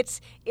say it's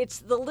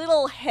the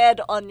little head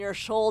on your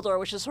shoulder,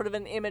 which is sort of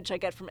an image I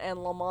get from Anne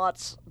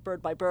Lamott's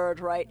Bird by Bird,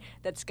 right?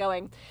 That's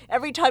going,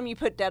 every time you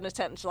put down a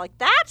sentence, like,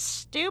 that's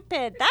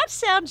stupid, that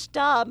sounds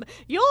dumb,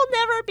 you'll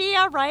never be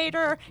a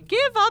writer,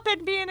 give up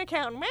and be an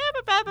accountant, wham.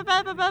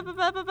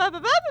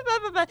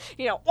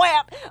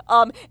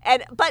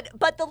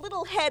 But the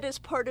little head is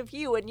part of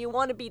you, and you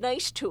want to be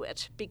nice to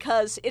it,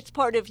 because it's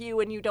part of you,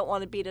 and you don't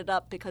want to beat it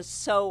up,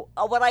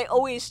 what I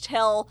always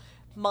tell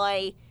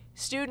my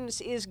students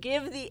is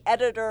give the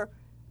editor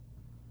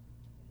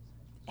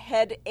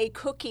head a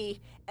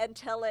cookie and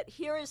tell it,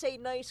 here is a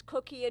nice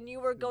cookie and you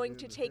are going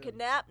to take a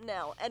nap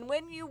now. And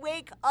when you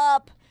wake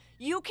up,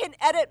 you can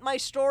edit my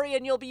story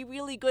and you'll be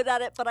really good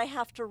at it, but I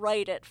have to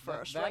write it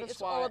first, right?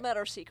 It's all a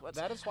matter of sequence.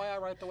 That is why I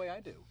write the way I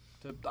do.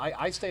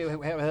 I stay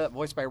have that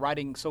voice by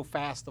writing so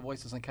fast the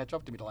voice doesn't catch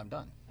up to me till I'm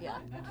done. Yeah.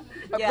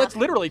 That's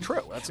literally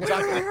true. That's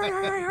exactly.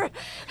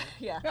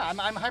 Yeah. Yeah,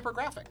 I'm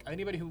hypergraphic.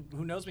 Anybody who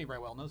knows me very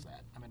well knows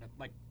that. I mean,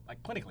 like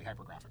clinically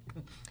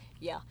hypergraphic.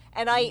 Yeah,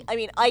 and I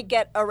mean, I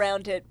get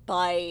around it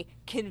by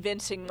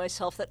convincing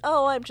myself that,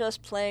 oh, I'm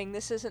just playing,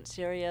 this isn't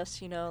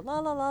serious, la la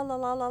la la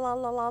la la la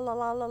la la la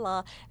la la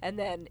la, and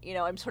then,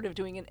 I'm sort of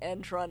doing an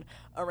end run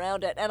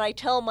around it. And I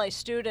tell my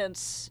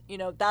students,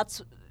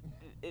 that's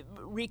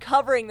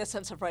recovering the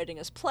sense of writing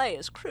as play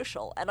is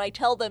crucial. And I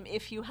tell them,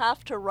 if you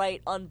have to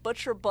write on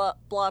butcher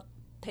block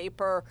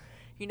paper,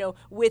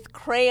 with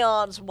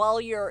crayons while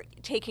you're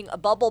taking a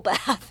bubble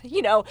bath,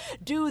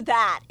 do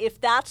that. If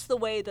that's the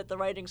way that the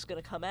writing's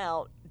going to come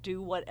out,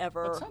 do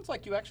whatever. It sounds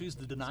like you actually use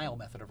the denial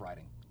method of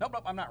writing. Nope,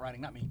 I'm not writing,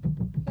 not me.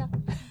 Yeah.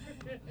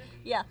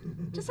 Yeah,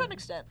 to some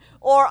extent.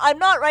 Or I'm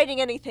not writing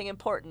anything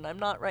important. I'm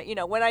not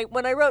when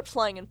I wrote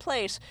Flying in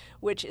Place,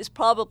 which is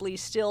probably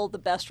still the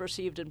best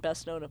received and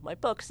best known of my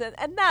books,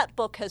 and that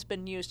book has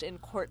been used in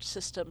court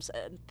systems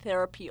and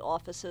therapy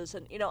offices,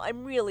 and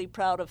I'm really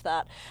proud of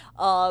that.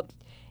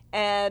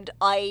 And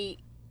I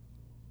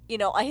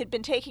had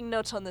been taking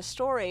notes on this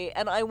story,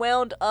 and I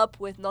wound up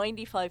with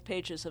 95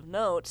 pages of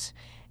notes,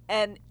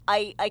 and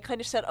I kind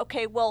of said,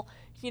 okay, well,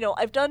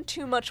 I've done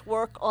too much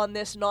work on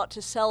this not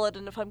to sell it,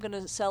 and if I'm going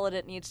to sell it,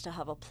 it needs to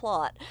have a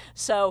plot.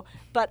 So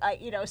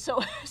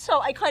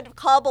I kind of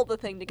cobbled the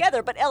thing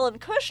together. But Ellen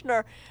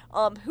Kushner,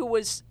 who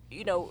was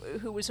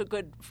a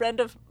good friend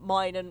of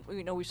mine, and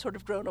we've sort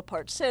of grown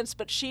apart since,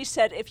 but she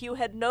said, if you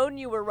had known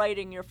you were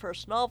writing your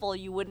first novel,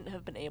 you wouldn't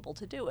have been able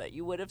to do it.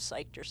 You would have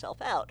psyched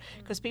yourself out,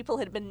 because people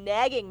had been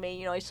nagging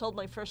me. I sold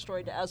my first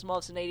story to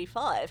Asimov's in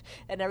 '85,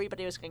 and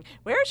everybody was going,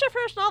 "Where's your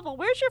first novel?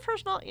 Where's your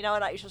first novel?"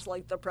 And I was just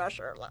like, the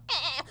pressure.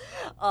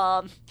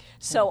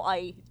 So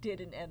I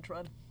did an end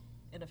run,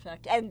 in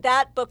effect. And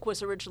that book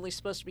was originally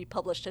supposed to be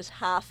published as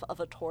half of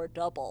a Tor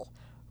double,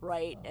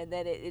 right? And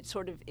then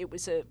it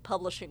was a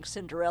publishing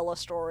Cinderella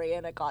story,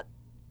 and it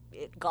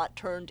got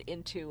turned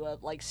into a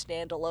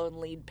standalone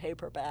lead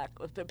paperback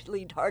with the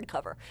lead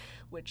hardcover,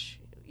 which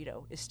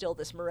is still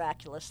this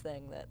miraculous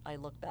thing that I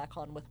look back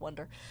on with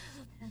wonder.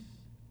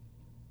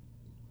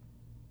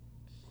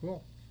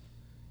 Cool.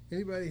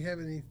 Anybody have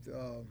any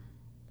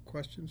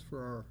questions for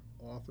our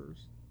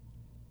authors?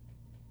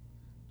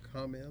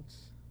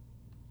 Comments?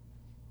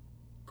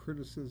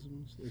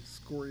 Criticisms?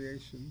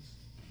 Excoriations?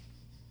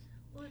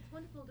 Well, it's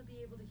wonderful to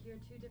be able to hear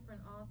two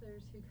different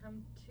authors who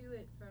come to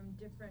it from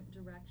different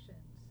directions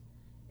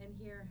and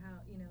hear how,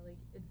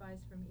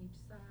 advice from each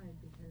side,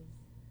 because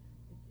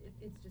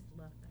it's just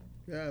a lot of fun.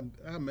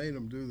 Yeah, I made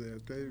them do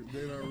that.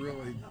 They don't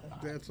really,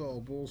 that's all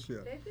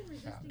bullshit. They've been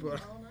resisting you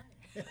all night.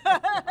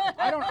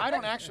 I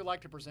don't actually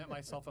like to present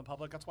myself in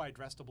public. That's why I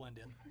dress to blend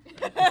in.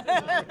 You're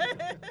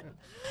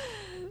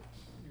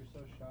so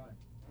shy.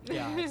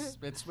 Yeah,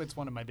 it's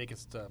one of my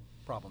biggest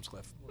problems,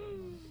 Cliff.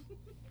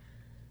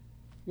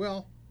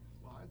 Well,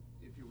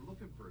 if you were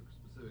looking for a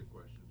specific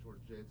question,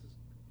 George J., it's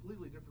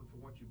completely different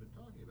from what you've been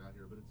talking about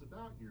here, but it's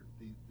about the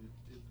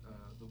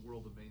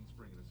world of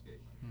Mainspring and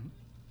Escape. Mm-hmm.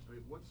 I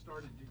mean, what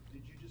started?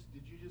 Did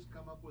you just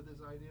come up with this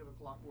idea of a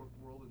Clockwork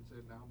World and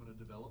said, now I'm going to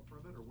develop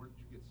from it, or where did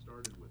you get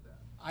started with that?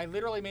 I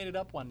literally made it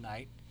up one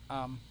night.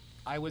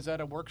 I was at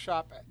a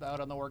workshop out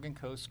on the Oregon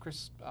coast.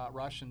 Chris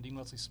Rush and Dean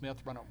Leslie Smith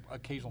run an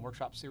occasional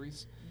workshop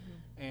series.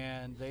 Mm-hmm.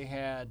 And they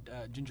had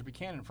Ginger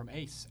Buchanan from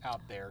ACE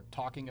out there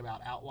talking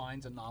about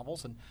outlines and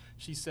novels. And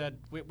she said,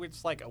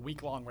 it's like a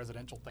week-long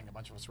residential thing. A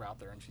bunch of us were out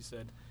there. And she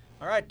said,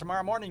 all right,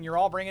 tomorrow morning you're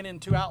all bringing in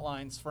 2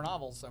 outlines for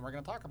novels, and we're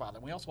going to talk about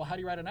them. We also, well, how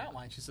do you write an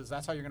outline? She says,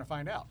 that's how you're going to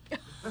find out.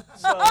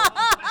 So,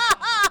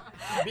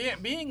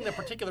 being the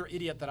particular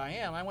idiot that I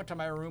am, I went to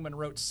my room and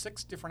wrote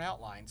 6 different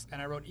outlines,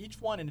 and I wrote each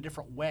one in a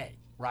different way,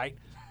 right?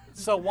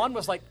 So one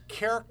was like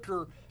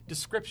character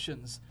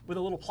descriptions with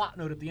a little plot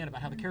note at the end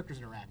about how the characters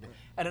interacted.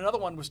 And another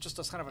one was just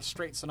a kind of a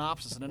straight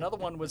synopsis. And another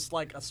one was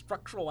like a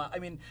structural,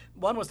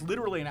 one was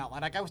literally an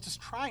outline. Like I was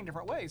just trying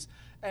different ways.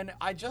 And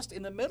I just,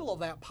 in the middle of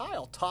that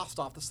pile, tossed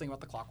off this thing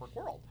about the Clockwork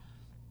World.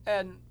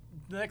 And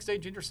the next day,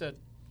 Ginger said,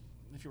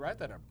 if you write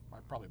that,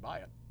 I'd probably buy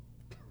it.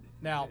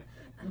 Now,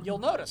 you'll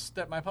notice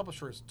that my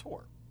publisher is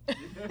Tor.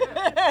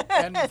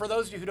 And for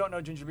those of you who don't know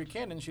Ginger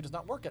Buchanan, she does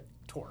not work at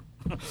Tor.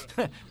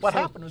 What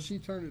happened was she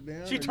turned it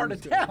down. She turned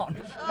it down.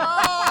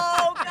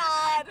 Oh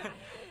God!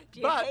 Do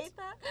you hate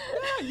that?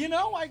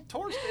 Yeah,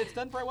 Tor's it's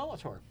done very well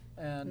at Tor.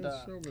 And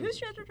who's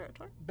your editor at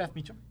Tor? Beth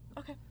Meacham.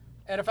 Okay.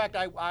 And in fact,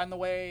 on the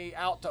way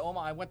out to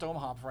Omaha, I went to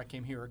Omaha before I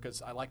came here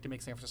because I like to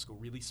make San Francisco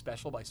really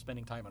special by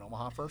spending time in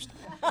Omaha first.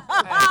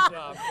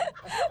 And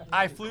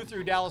I flew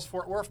through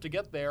Dallas-Fort Worth to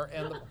get there,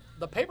 and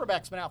the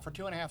paperback's been out for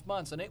 2.5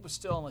 months, and it was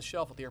still on the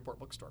shelf at the airport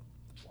bookstore.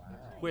 Wow.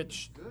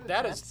 Which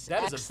that is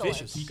a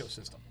vicious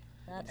ecosystem.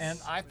 And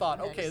I thought,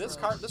 okay, this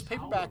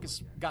paperback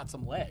has got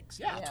some legs.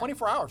 Yeah,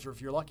 24 hours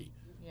if you're lucky.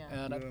 Yeah.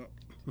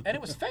 And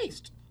it was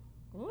faced.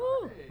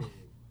 Woo.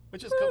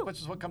 Which is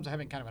what comes to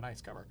having kind of a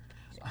nice cover.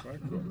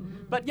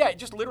 But yeah, it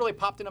just literally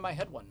popped into my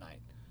head one night.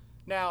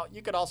 Now,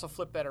 you could also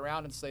flip that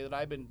around and say that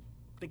I've been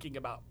thinking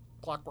about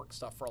clockwork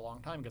stuff for a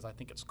long time because I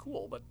think it's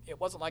cool, but it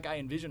wasn't like I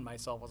envisioned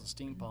myself as a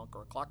steampunk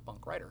or a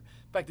clockpunk writer.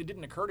 In fact, it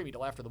didn't occur to me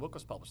till after the book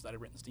was published that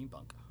I'd written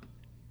steampunk.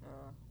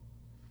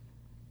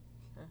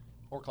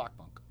 Or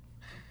clockpunk.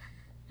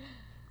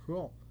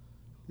 Cool.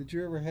 Did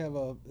you ever have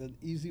an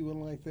easy one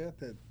like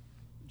that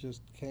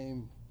just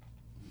came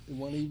in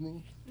one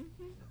evening?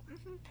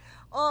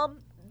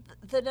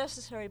 The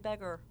Necessary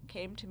Beggar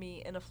came to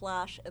me in a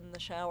flash in the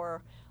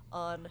shower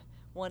on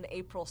one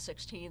April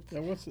 16th.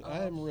 Now, I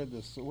haven't read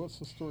this, so what's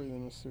the story of The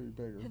Necessary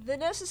Beggar? The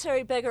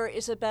Necessary Beggar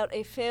is about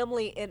a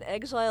family in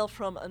exile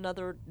from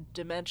another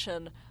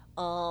dimension.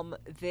 One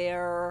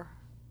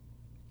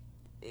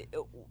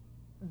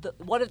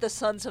of the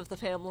sons of the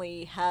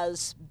family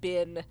has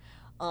been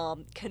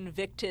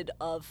convicted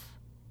of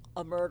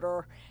a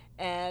murder,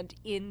 and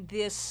in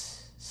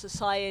this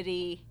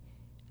society,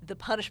 the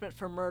punishment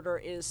for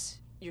murder is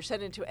you're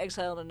sent into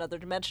exile in another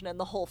dimension, and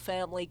the whole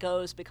family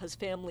goes because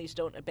families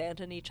don't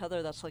abandon each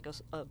other. That's like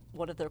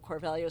one of their core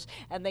values.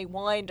 And they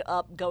wind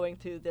up going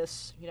through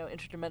this,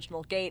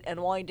 interdimensional gate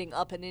and winding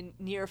up in a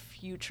near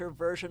future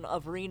version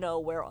of Reno,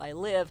 where I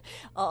live,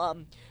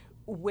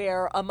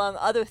 where, among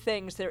other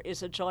things, there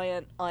is a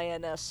giant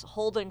INS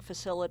holding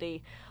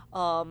facility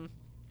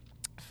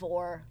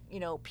for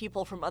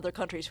people from other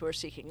countries who are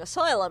seeking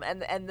asylum,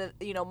 and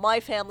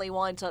my family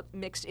winds up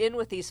mixed in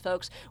with these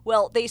folks.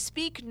 Well, they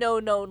speak no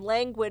known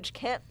language,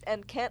 can't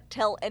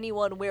tell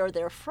anyone where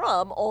they're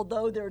from,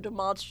 although they're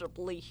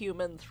demonstrably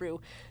human through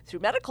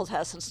medical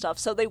tests and stuff.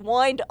 So they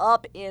wind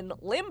up in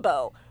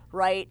limbo,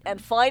 right?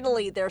 And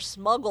finally, they're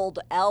smuggled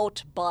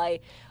out by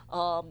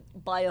a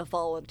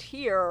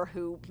volunteer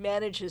who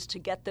manages to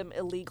get them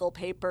illegal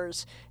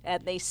papers,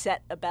 and they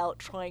set about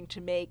trying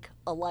to make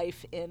a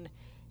life in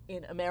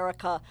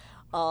America.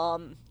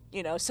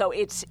 So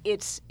it's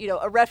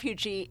a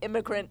refugee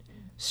immigrant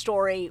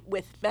story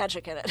with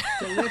magic in it.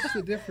 So what's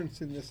the difference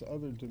in this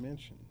other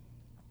dimension?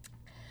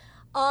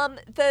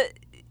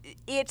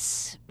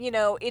 It's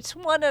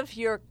one of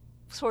your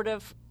sort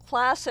of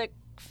classic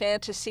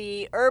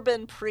fantasy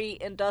urban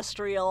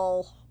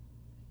pre-industrial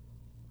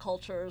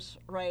cultures,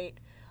 right?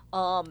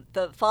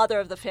 The father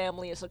of the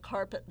family is a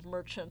carpet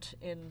merchant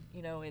in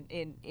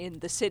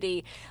the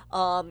city,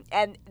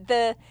 and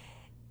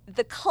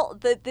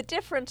the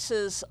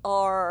differences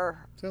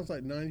are. Sounds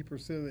like 90%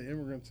 of the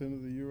immigrants into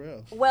the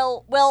U.S.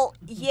 Well,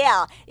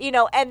 yeah,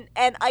 and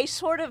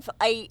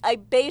I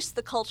base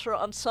the culture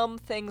on some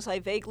things I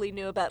vaguely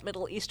knew about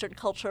Middle Eastern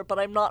culture, but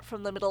I'm not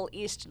from the Middle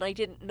East, and I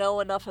didn't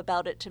know enough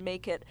about it to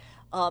make it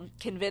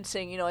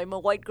convincing. I'm a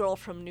white girl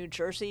from New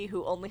Jersey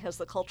who only has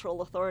the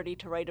cultural authority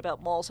to write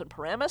about malls and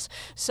Paramus,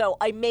 so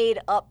I made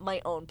up my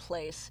own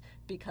place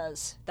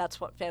because that's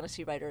what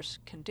fantasy writers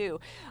can do,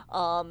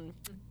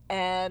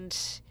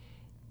 and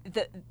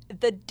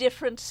the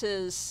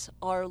differences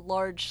are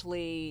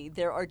largely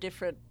there are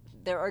different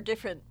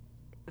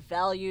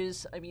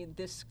values. I mean,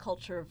 this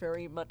culture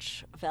very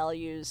much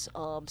values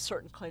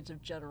certain kinds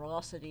of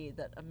generosity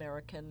that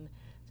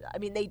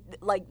they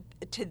like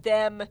to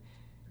them.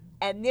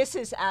 And this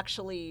is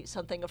actually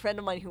something a friend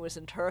of mine who was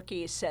in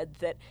Turkey said,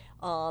 that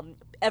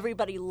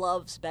everybody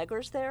loves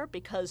beggars there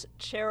because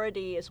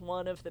charity is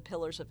one of the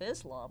pillars of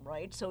Islam,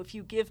 right? So if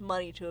you give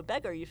money to a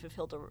beggar, you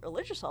fulfilled a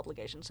religious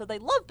obligation. So they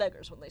love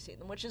beggars when they see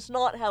them, which is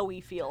not how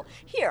we feel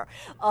here.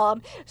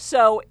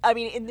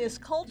 In this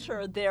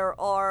culture,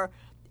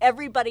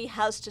 everybody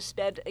has to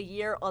spend a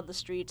year on the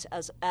streets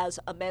as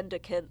a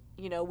mendicant,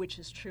 which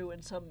is true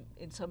in some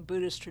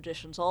Buddhist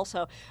traditions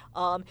also,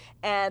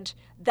 and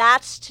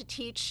that's to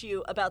teach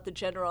you about the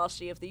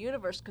generosity of the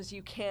universe, because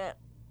you can't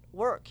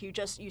work. You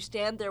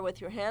stand there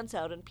with your hands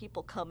out, and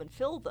people come and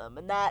fill them,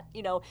 and that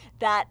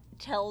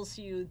tells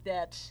you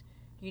that.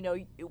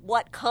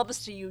 What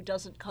comes to you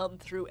doesn't come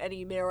through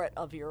any merit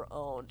of your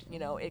own.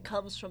 It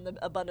comes from the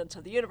abundance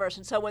of the universe.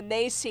 And so when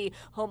they see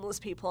homeless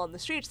people on the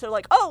streets, they're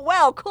like, oh,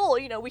 wow, cool,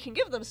 we can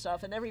give them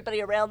stuff. And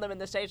everybody around them in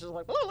the stage is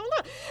like, blah,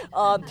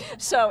 blah,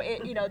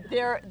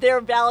 blah. Their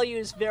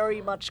values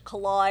very much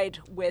collide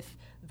with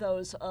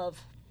those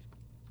of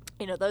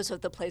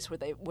the place where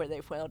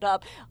they've wound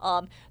up.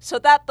 So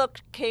that book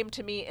came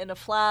to me in a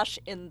flash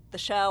in the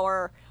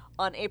shower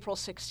on April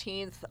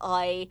 16th.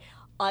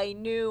 I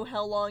knew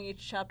how long each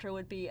chapter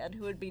would be and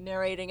who would be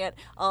narrating it,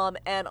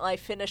 and I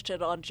finished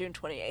it on June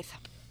 28th.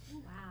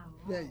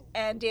 Wow.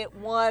 And it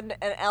won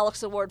an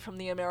Alex Award from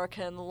the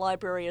American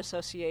Library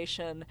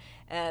Association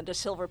and a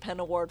Silver Pen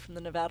Award from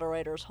the Nevada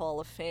Writers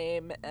Hall of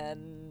Fame,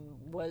 and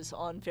was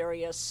on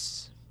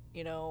various,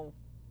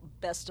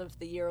 best of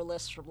the year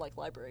lists from like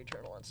Library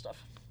Journal and stuff.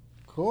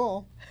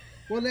 Cool.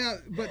 Well, now,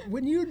 but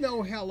when you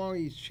know how long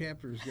each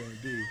chapter is going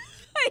to be,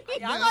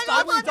 I'm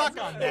stuck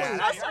on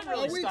that.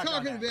 are we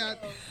talking about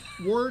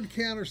word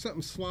count or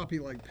something sloppy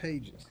like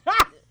pages?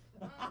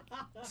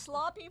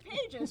 Sloppy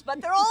pages,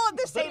 but they're all in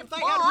the same But if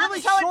they font, had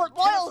really so short it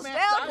boils Taskmaster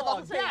down to the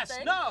dialogue, same yes,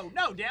 thing.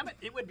 no, damn it,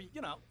 it would be,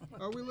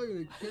 Are we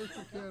looking at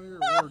character count here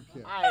or word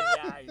count?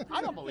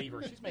 I don't believe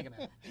her. She's making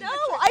that. No,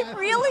 I'm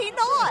really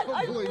not.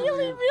 I'm believe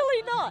really, you.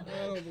 really not.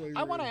 I don't believe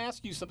I want to you.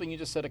 ask you something you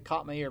just said that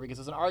caught my ear, because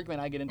it's an argument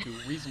I get into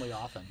reasonably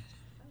often.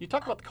 You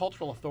talk about the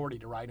cultural authority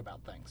to write about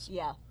things.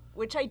 Yeah,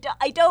 which I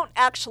don't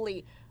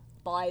actually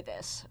buy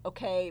this,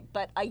 okay?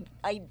 But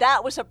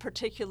that was a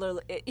particular,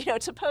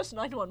 it's a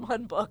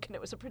post-911 book, and it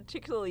was a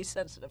particularly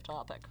sensitive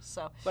topic,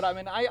 so. But I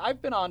mean,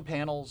 I've been on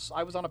panels.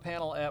 I was on a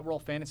panel at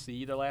World Fantasy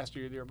either last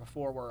year or the year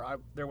before where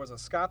there was a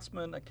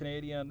Scotsman, a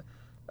Canadian,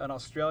 an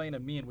Australian,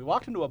 and me, and we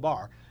walked into a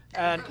bar,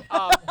 and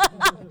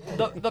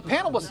the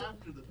panel was,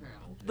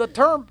 the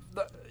term,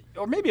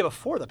 or maybe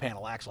before the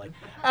panel, actually.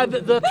 And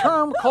the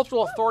term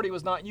cultural authority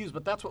was not used,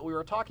 but that's what we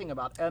were talking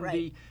about. And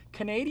the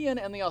Canadian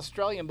and the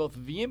Australian both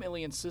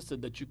vehemently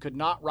insisted that you could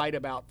not write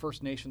about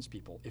First Nations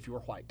people if you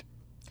were white.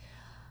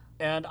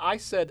 And I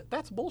said,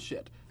 that's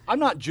bullshit. I'm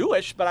not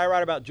Jewish, but I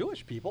write about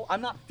Jewish people.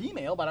 I'm not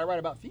female, but I write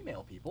about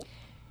female people.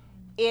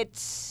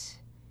 It's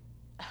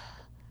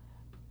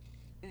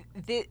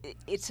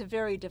a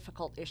very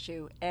difficult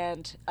issue,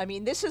 and I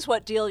mean, this is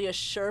what Delia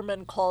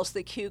Sherman calls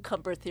the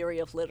cucumber theory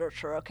of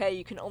literature, okay?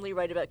 You can only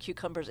write about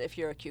cucumbers if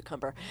you're a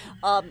cucumber.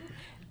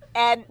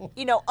 And,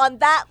 on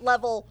that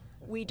level,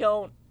 we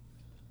don't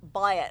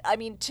buy it. I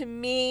mean, to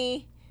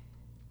me,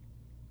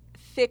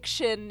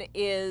 fiction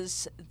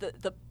is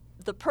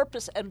the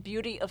purpose and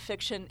beauty of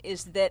fiction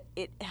is that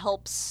it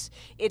helps,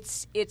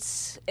 it's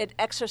an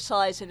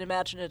exercise in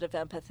imaginative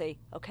empathy,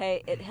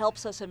 okay? It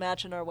helps us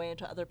imagine our way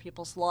into other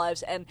people's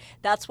lives, and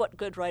that's what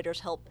good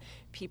writers help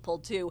people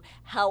do.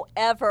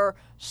 However,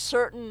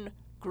 certain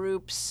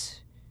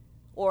groups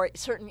or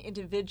certain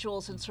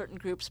individuals in certain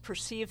groups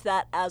perceive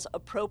that as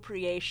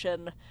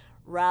appropriation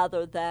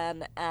rather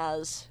than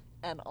as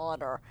an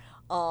honor.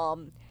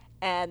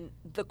 And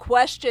the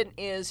question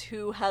is,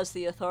 who has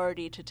the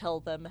authority to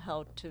tell them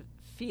how to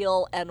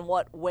feel and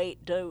what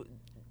weight do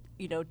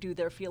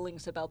their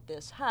feelings about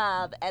this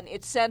have? And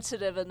it's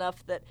sensitive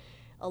enough that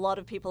a lot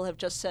of people have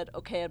just said,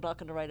 okay, I'm not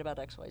going to write about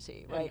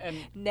XYZ, right? And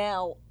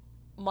now,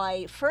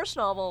 my first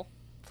novel,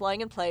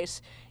 Flying in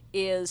Place,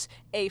 is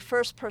a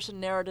first-person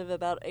narrative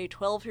about a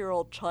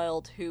 12-year-old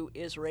child who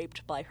is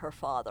raped by her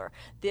father.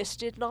 This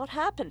did not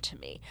happen to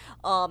me.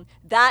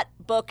 That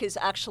book is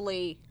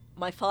actually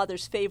my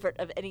father's favorite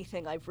of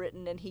anything I've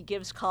written, and he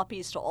gives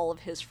copies to all of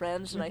his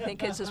friends, and I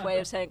think it's his way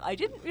of saying, I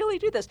didn't really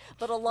do this.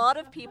 But a lot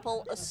of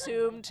people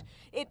assumed,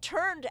 it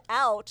turned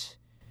out,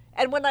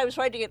 and when I was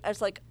writing it, I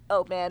was like,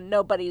 oh man,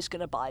 nobody's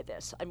going to buy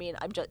this. I mean,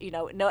 I'm just,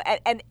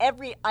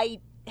 I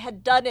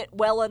had done it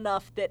well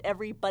enough that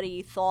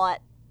everybody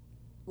thought,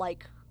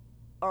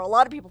 or a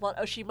lot of people thought,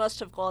 oh, she must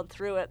have gone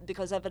through it,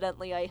 because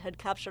evidently I had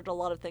captured a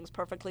lot of things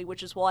perfectly,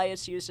 which is why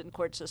it's used in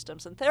court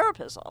systems and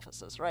therapists'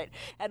 offices, right?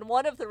 And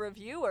one of the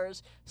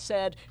reviewers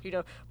said,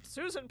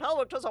 Susan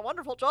Pelwick does a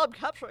wonderful job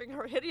capturing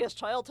her hideous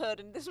childhood,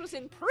 and this was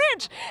in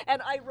print.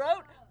 And I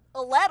wrote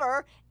a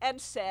letter and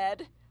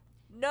said,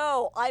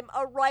 no, I'm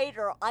a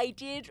writer. I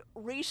did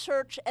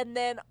research and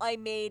then I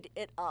made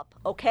it up,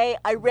 okay?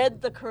 I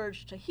read The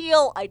Courage to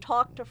Heal. I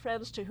talked to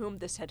friends to whom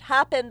this had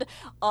happened.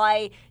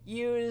 I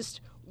used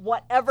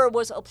whatever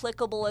was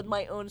applicable in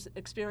my own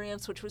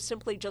experience, which was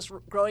simply just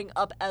growing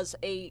up as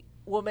a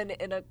woman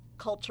in a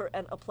culture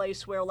and a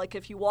place where,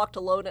 if you walked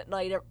alone at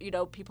night,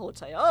 people would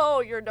say,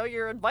 oh,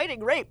 you're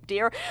inviting rape,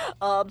 dear.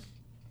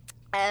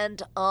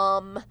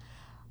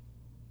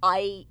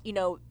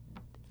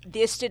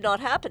 This did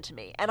not happen to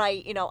me. And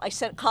I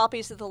sent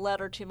copies of the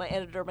letter to my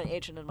editor, my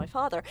agent, and my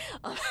father,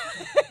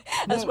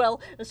 as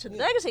well as to the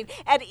magazine.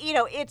 And,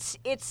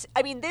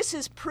 this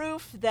is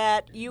proof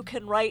that you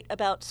can write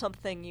about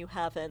something you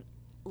haven't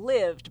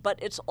lived. But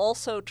it's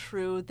also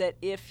true that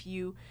if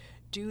you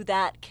do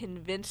that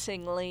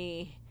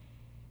convincingly,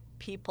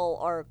 people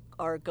are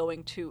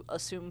going to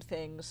assume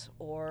things,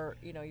 or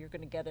you're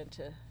going to get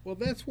into. Well,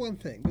 that's one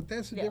thing, but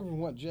that's different from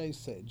what Jay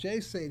said. Jay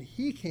said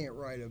he can't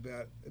write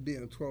about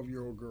being a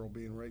 12-year-old girl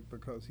being raped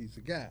because he's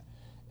a guy,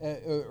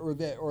 or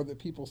that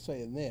people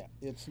saying that.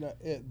 It's not.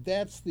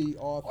 That's the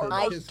author.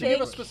 To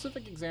give a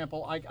specific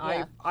example,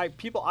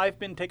 I've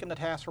been taken to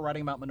task for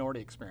writing about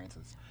minority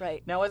experiences.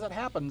 Right. Now, as it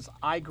happens,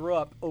 I grew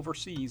up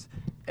overseas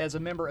as a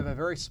member of a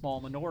very small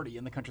minority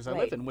in the countries I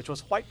lived in, which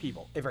was white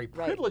people, a very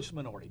privileged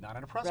minority, not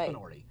an oppressed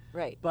minority.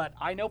 Right. But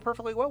I know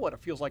perfectly well what it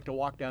feels like to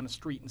walk down the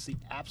street and see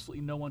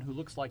absolutely no one who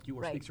looks like you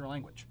or speaks your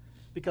language,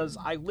 because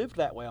I lived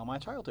that way all my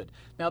childhood.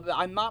 Now,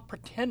 I'm not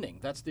pretending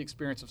that's the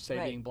experience of, say,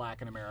 being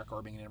black in America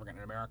or being an immigrant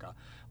in America,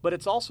 but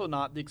it's also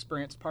not the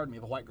experience, of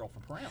a white girl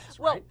from Paramus,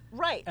 right?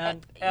 Well,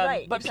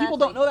 but people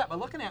don't know that by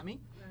looking at me.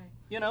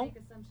 Make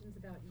assumptions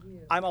about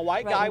you. I'm a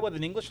white guy with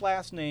an English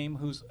last name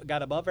who's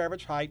got above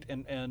average height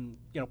and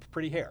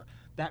pretty hair.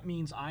 That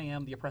means I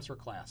am the oppressor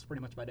class,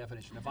 pretty much by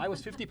definition. If I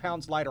was 50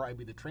 pounds lighter, I'd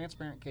be the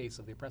transparent case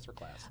of the oppressor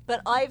class.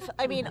 But a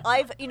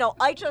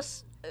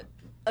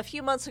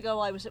few months ago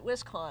I was at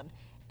WisCon,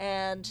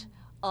 and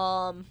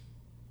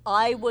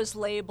I was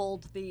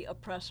labeled the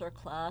oppressor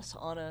class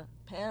on a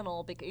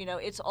panel because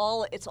it's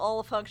all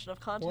a function of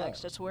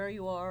context. It's where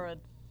you are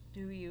and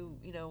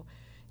who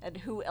and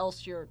who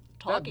else you're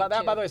talking to.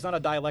 That, by the way, is not a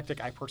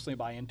dialectic I personally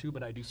buy into,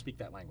 but I do speak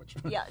that language.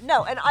 Yeah,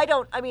 no, and I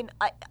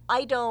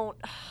don't.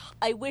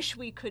 I wish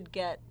we could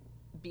get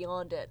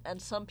beyond it, and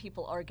some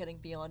people are getting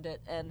beyond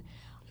it, and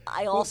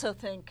I also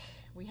think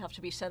we have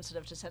to be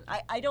sensitive to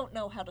I don't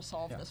know how to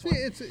solve this See,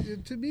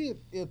 one. to me,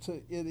 it's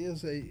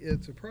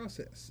a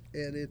process,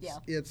 and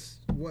it's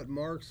what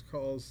Marx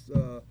calls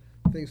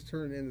things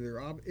turn into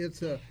their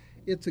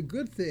it's a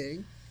good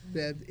thing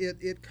that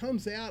it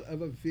comes out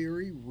of a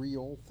very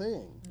real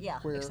thing. Yeah,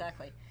 where,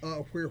 exactly.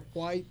 Where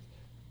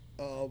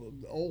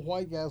old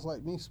white guys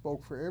like me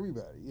spoke for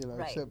everybody,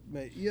 Right. except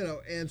me,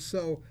 and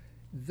so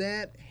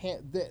that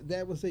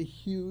was a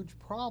huge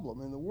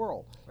problem in the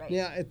world. Right.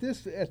 Now at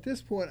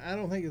this point, I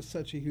don't think it's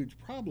such a huge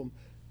problem,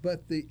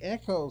 but the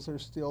echoes are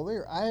still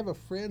there. I have a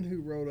friend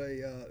who wrote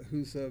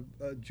who's a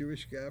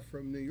Jewish guy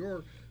from New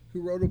York,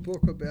 who wrote a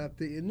book about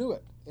the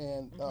Inuit,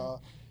 and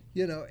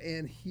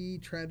and he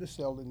tried to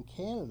sell it in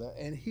Canada,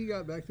 and he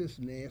got back this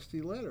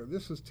nasty letter.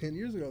 This was 10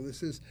 years ago.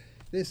 This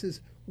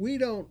is we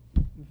don't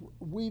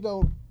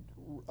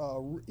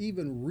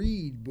even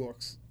read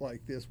books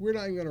like this. We're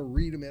not even going to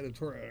read them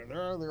editorially.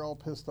 They're all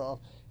pissed off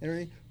and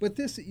everything. But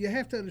you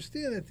have to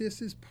understand that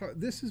this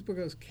is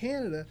because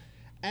Canada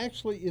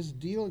actually is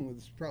dealing with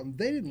this problem.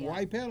 They didn't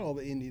wipe out all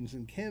the Indians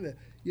in Canada.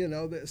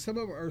 That some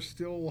of them are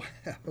still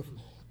alive,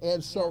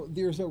 and so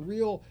there's a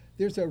real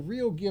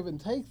give and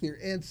take there.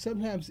 And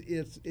sometimes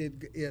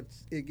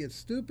it gets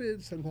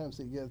stupid. Sometimes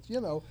it gets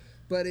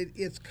But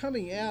it's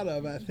coming out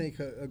of, I think,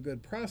 a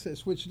good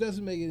process, which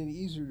doesn't make it any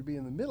easier to be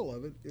in the middle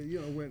of it.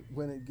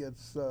 When it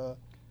gets,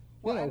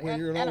 when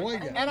you're an old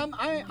white guy. And I'm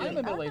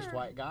a middle-aged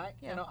white guy.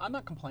 I'm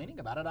not complaining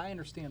about it. I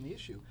understand the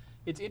issue.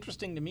 It's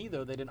interesting to me,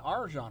 though, that in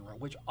our genre,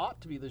 which ought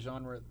to be the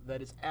genre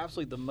that is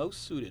absolutely the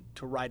most suited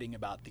to writing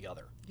about the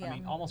other, I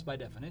mean, almost by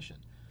definition,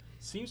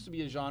 seems to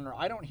be a genre.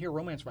 I don't hear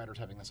romance writers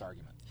having this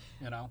argument.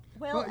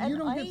 Well, you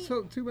don't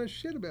get too much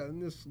shit about it in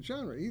this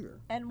genre either.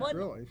 And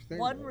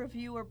one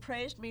reviewer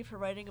praised me for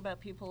writing about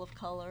people of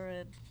color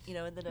and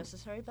in The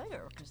Necessary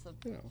Beggar, because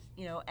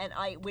and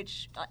I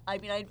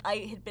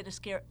had been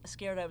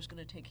scared I was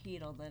going to take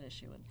heat on that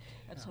issue,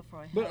 and so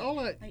far I have.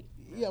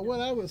 But what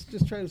I was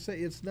just trying to say,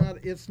 it's not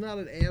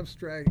an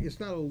abstract, it's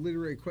not a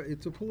literary question,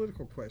 it's a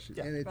political question,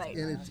 and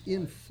it's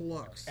in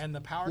flux. And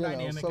the power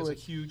dynamic is a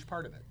huge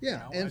part of it.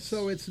 Yeah,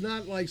 so it's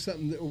not like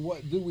something that,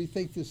 what do we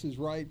think this is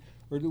right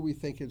or do we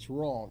think it's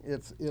wrong?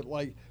 It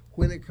like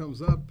when it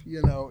comes up,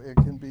 it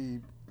can be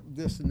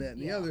this and that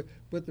and the other.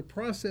 But the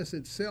process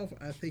itself,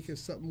 I think,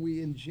 is something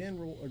we in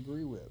general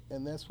agree with,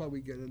 and that's why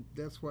we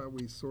that's why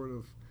we sort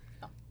of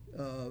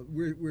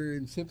we're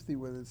in sympathy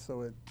with it.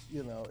 So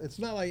it's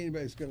not like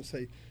anybody's going to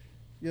say,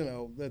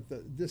 that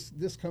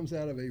this comes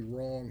out of a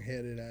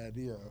wrong-headed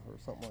idea or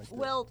something like that.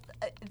 Well,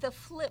 the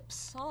flip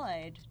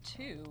side,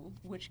 too,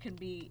 which can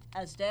be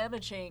as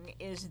damaging,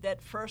 is that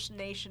First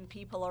Nation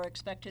people are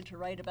expected to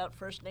write about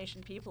First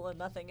Nation people and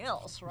nothing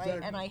else, right?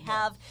 Exactly. And I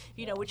have,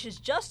 which is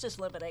just as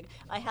limiting,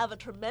 I have a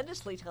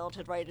tremendously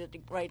talented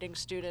writing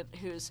student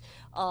who's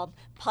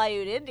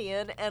Paiute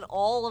Indian, and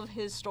all of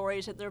his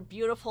stories, and they're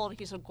beautiful, and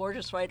he's a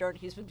gorgeous writer, and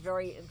he's been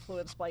very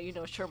influenced by,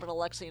 Sherman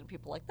Alexie and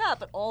people like that,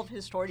 but all of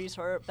his stories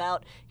are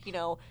about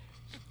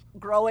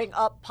growing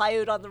up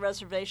Paiute on the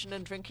reservation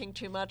and drinking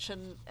too much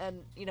and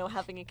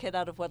having a kid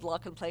out of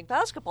wedlock and playing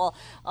basketball.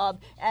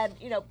 And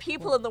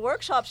people in the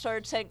workshop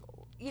started saying,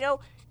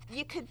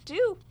 you could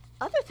do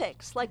other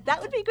things. Like,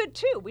 that would be good,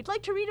 too. We'd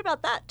like to read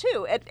about that,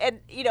 too.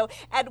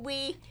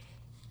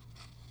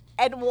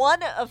 And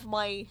one of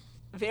my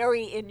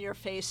very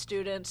in-your-face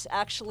students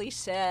actually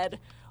said,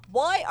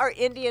 why are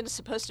Indians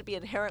supposed to be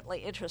inherently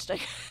interesting?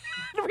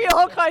 We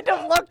all kind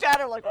of looked at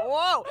her like,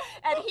 whoa.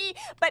 And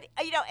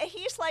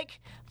he's like,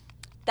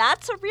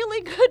 that's a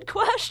really good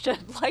question.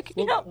 Like,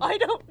 I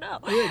don't know.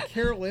 Yeah,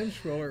 Carol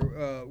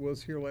Emschwiller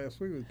was here last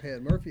week with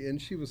Pat Murphy,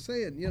 and she was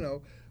saying,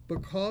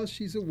 because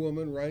she's a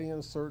woman writing at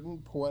a certain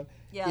point,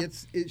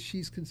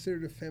 she's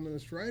considered a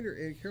feminist writer.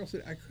 And Carol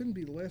said, I couldn't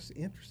be less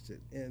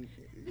interested. And,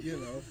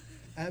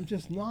 I'm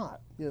just not,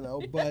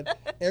 but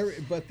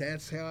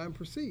that's how I'm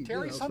perceived.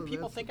 Terry, some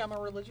people think I'm a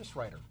religious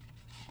writer,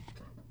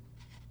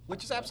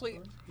 which is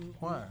absolutely...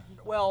 Why?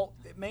 Well,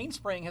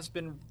 Mainspring has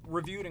been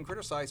reviewed and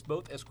criticized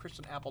both as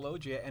Christian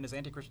apologia and as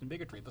anti-Christian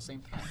bigotry at the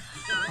same time.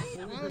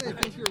 Well, why do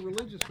they think you're a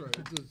religious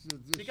writer?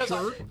 Because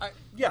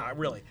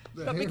really.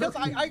 But because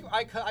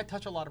I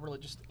touch a lot of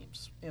religious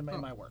themes in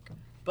my work.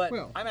 But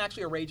I'm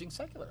actually a raging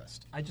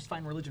secularist. I just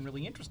find religion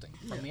really interesting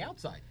from the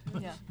outside.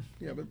 Yeah.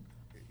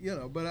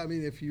 Yeah, but I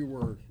mean, if you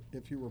were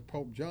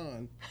Pope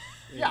John,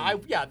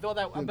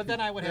 but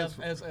then I would have,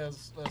 as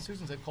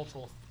Susan said,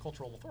 cultural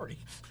authority.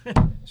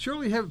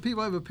 Surely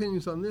people have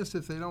opinions on this.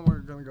 If they don't, we're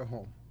going to go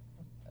home.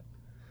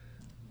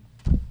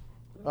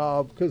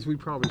 Because we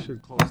probably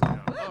should close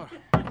down.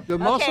 The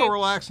muscle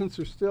relaxants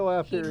are still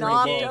out there. He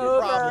knocked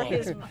over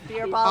his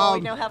beer bottle.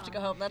 We now have to go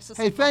home. That's the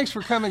Hey, thanks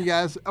for coming,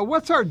 guys.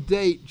 What's our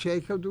date,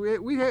 Jacob? Do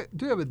we have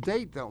a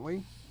date, don't we?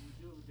 We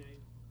do have a date.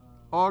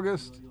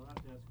 August. You'll have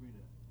to ask Rita.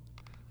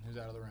 Who's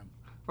out of the room?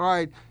 All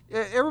right,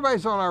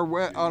 everybody's on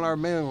our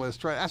mailing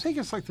list, right? I think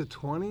it's like the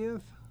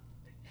 20th.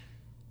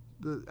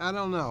 I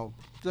don't know.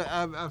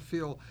 I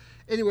feel.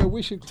 Anyway,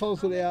 we should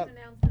close it out.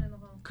 Announcement in the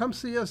hall. come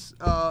see us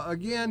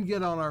again.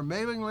 Get on our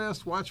mailing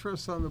list. Watch for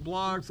us on the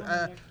blogs.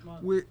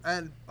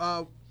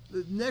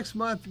 Next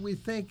month we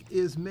think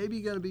is maybe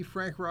going to be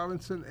Frank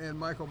Robinson and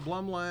Michael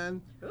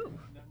Blumland. Ooh.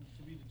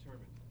 To be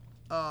determined.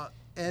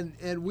 And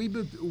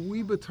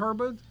Weeba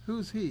Turbid.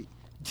 Who's he?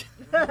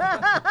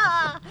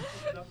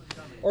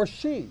 Or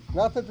she.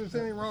 Not that there's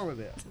anything wrong with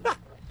that.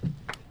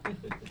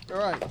 All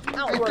right.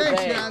 How Hey, were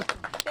thanks, they? guys.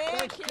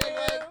 Thank you.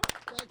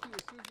 Thank you,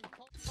 Susan.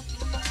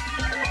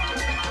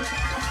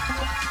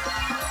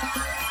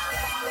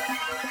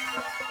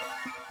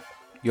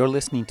 You're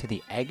listening to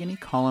the Agony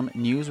Column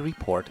News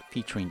Report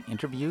featuring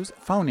interviews,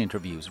 phone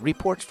interviews,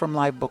 reports from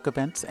live book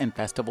events and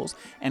festivals,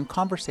 and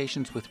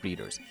conversations with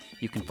readers.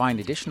 You can find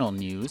additional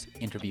news,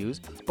 interviews,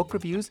 book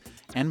reviews,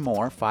 and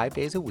more 5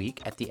 days a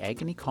week at the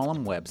Agony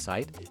Column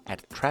website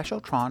at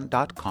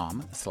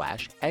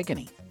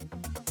trashotron.com/agony.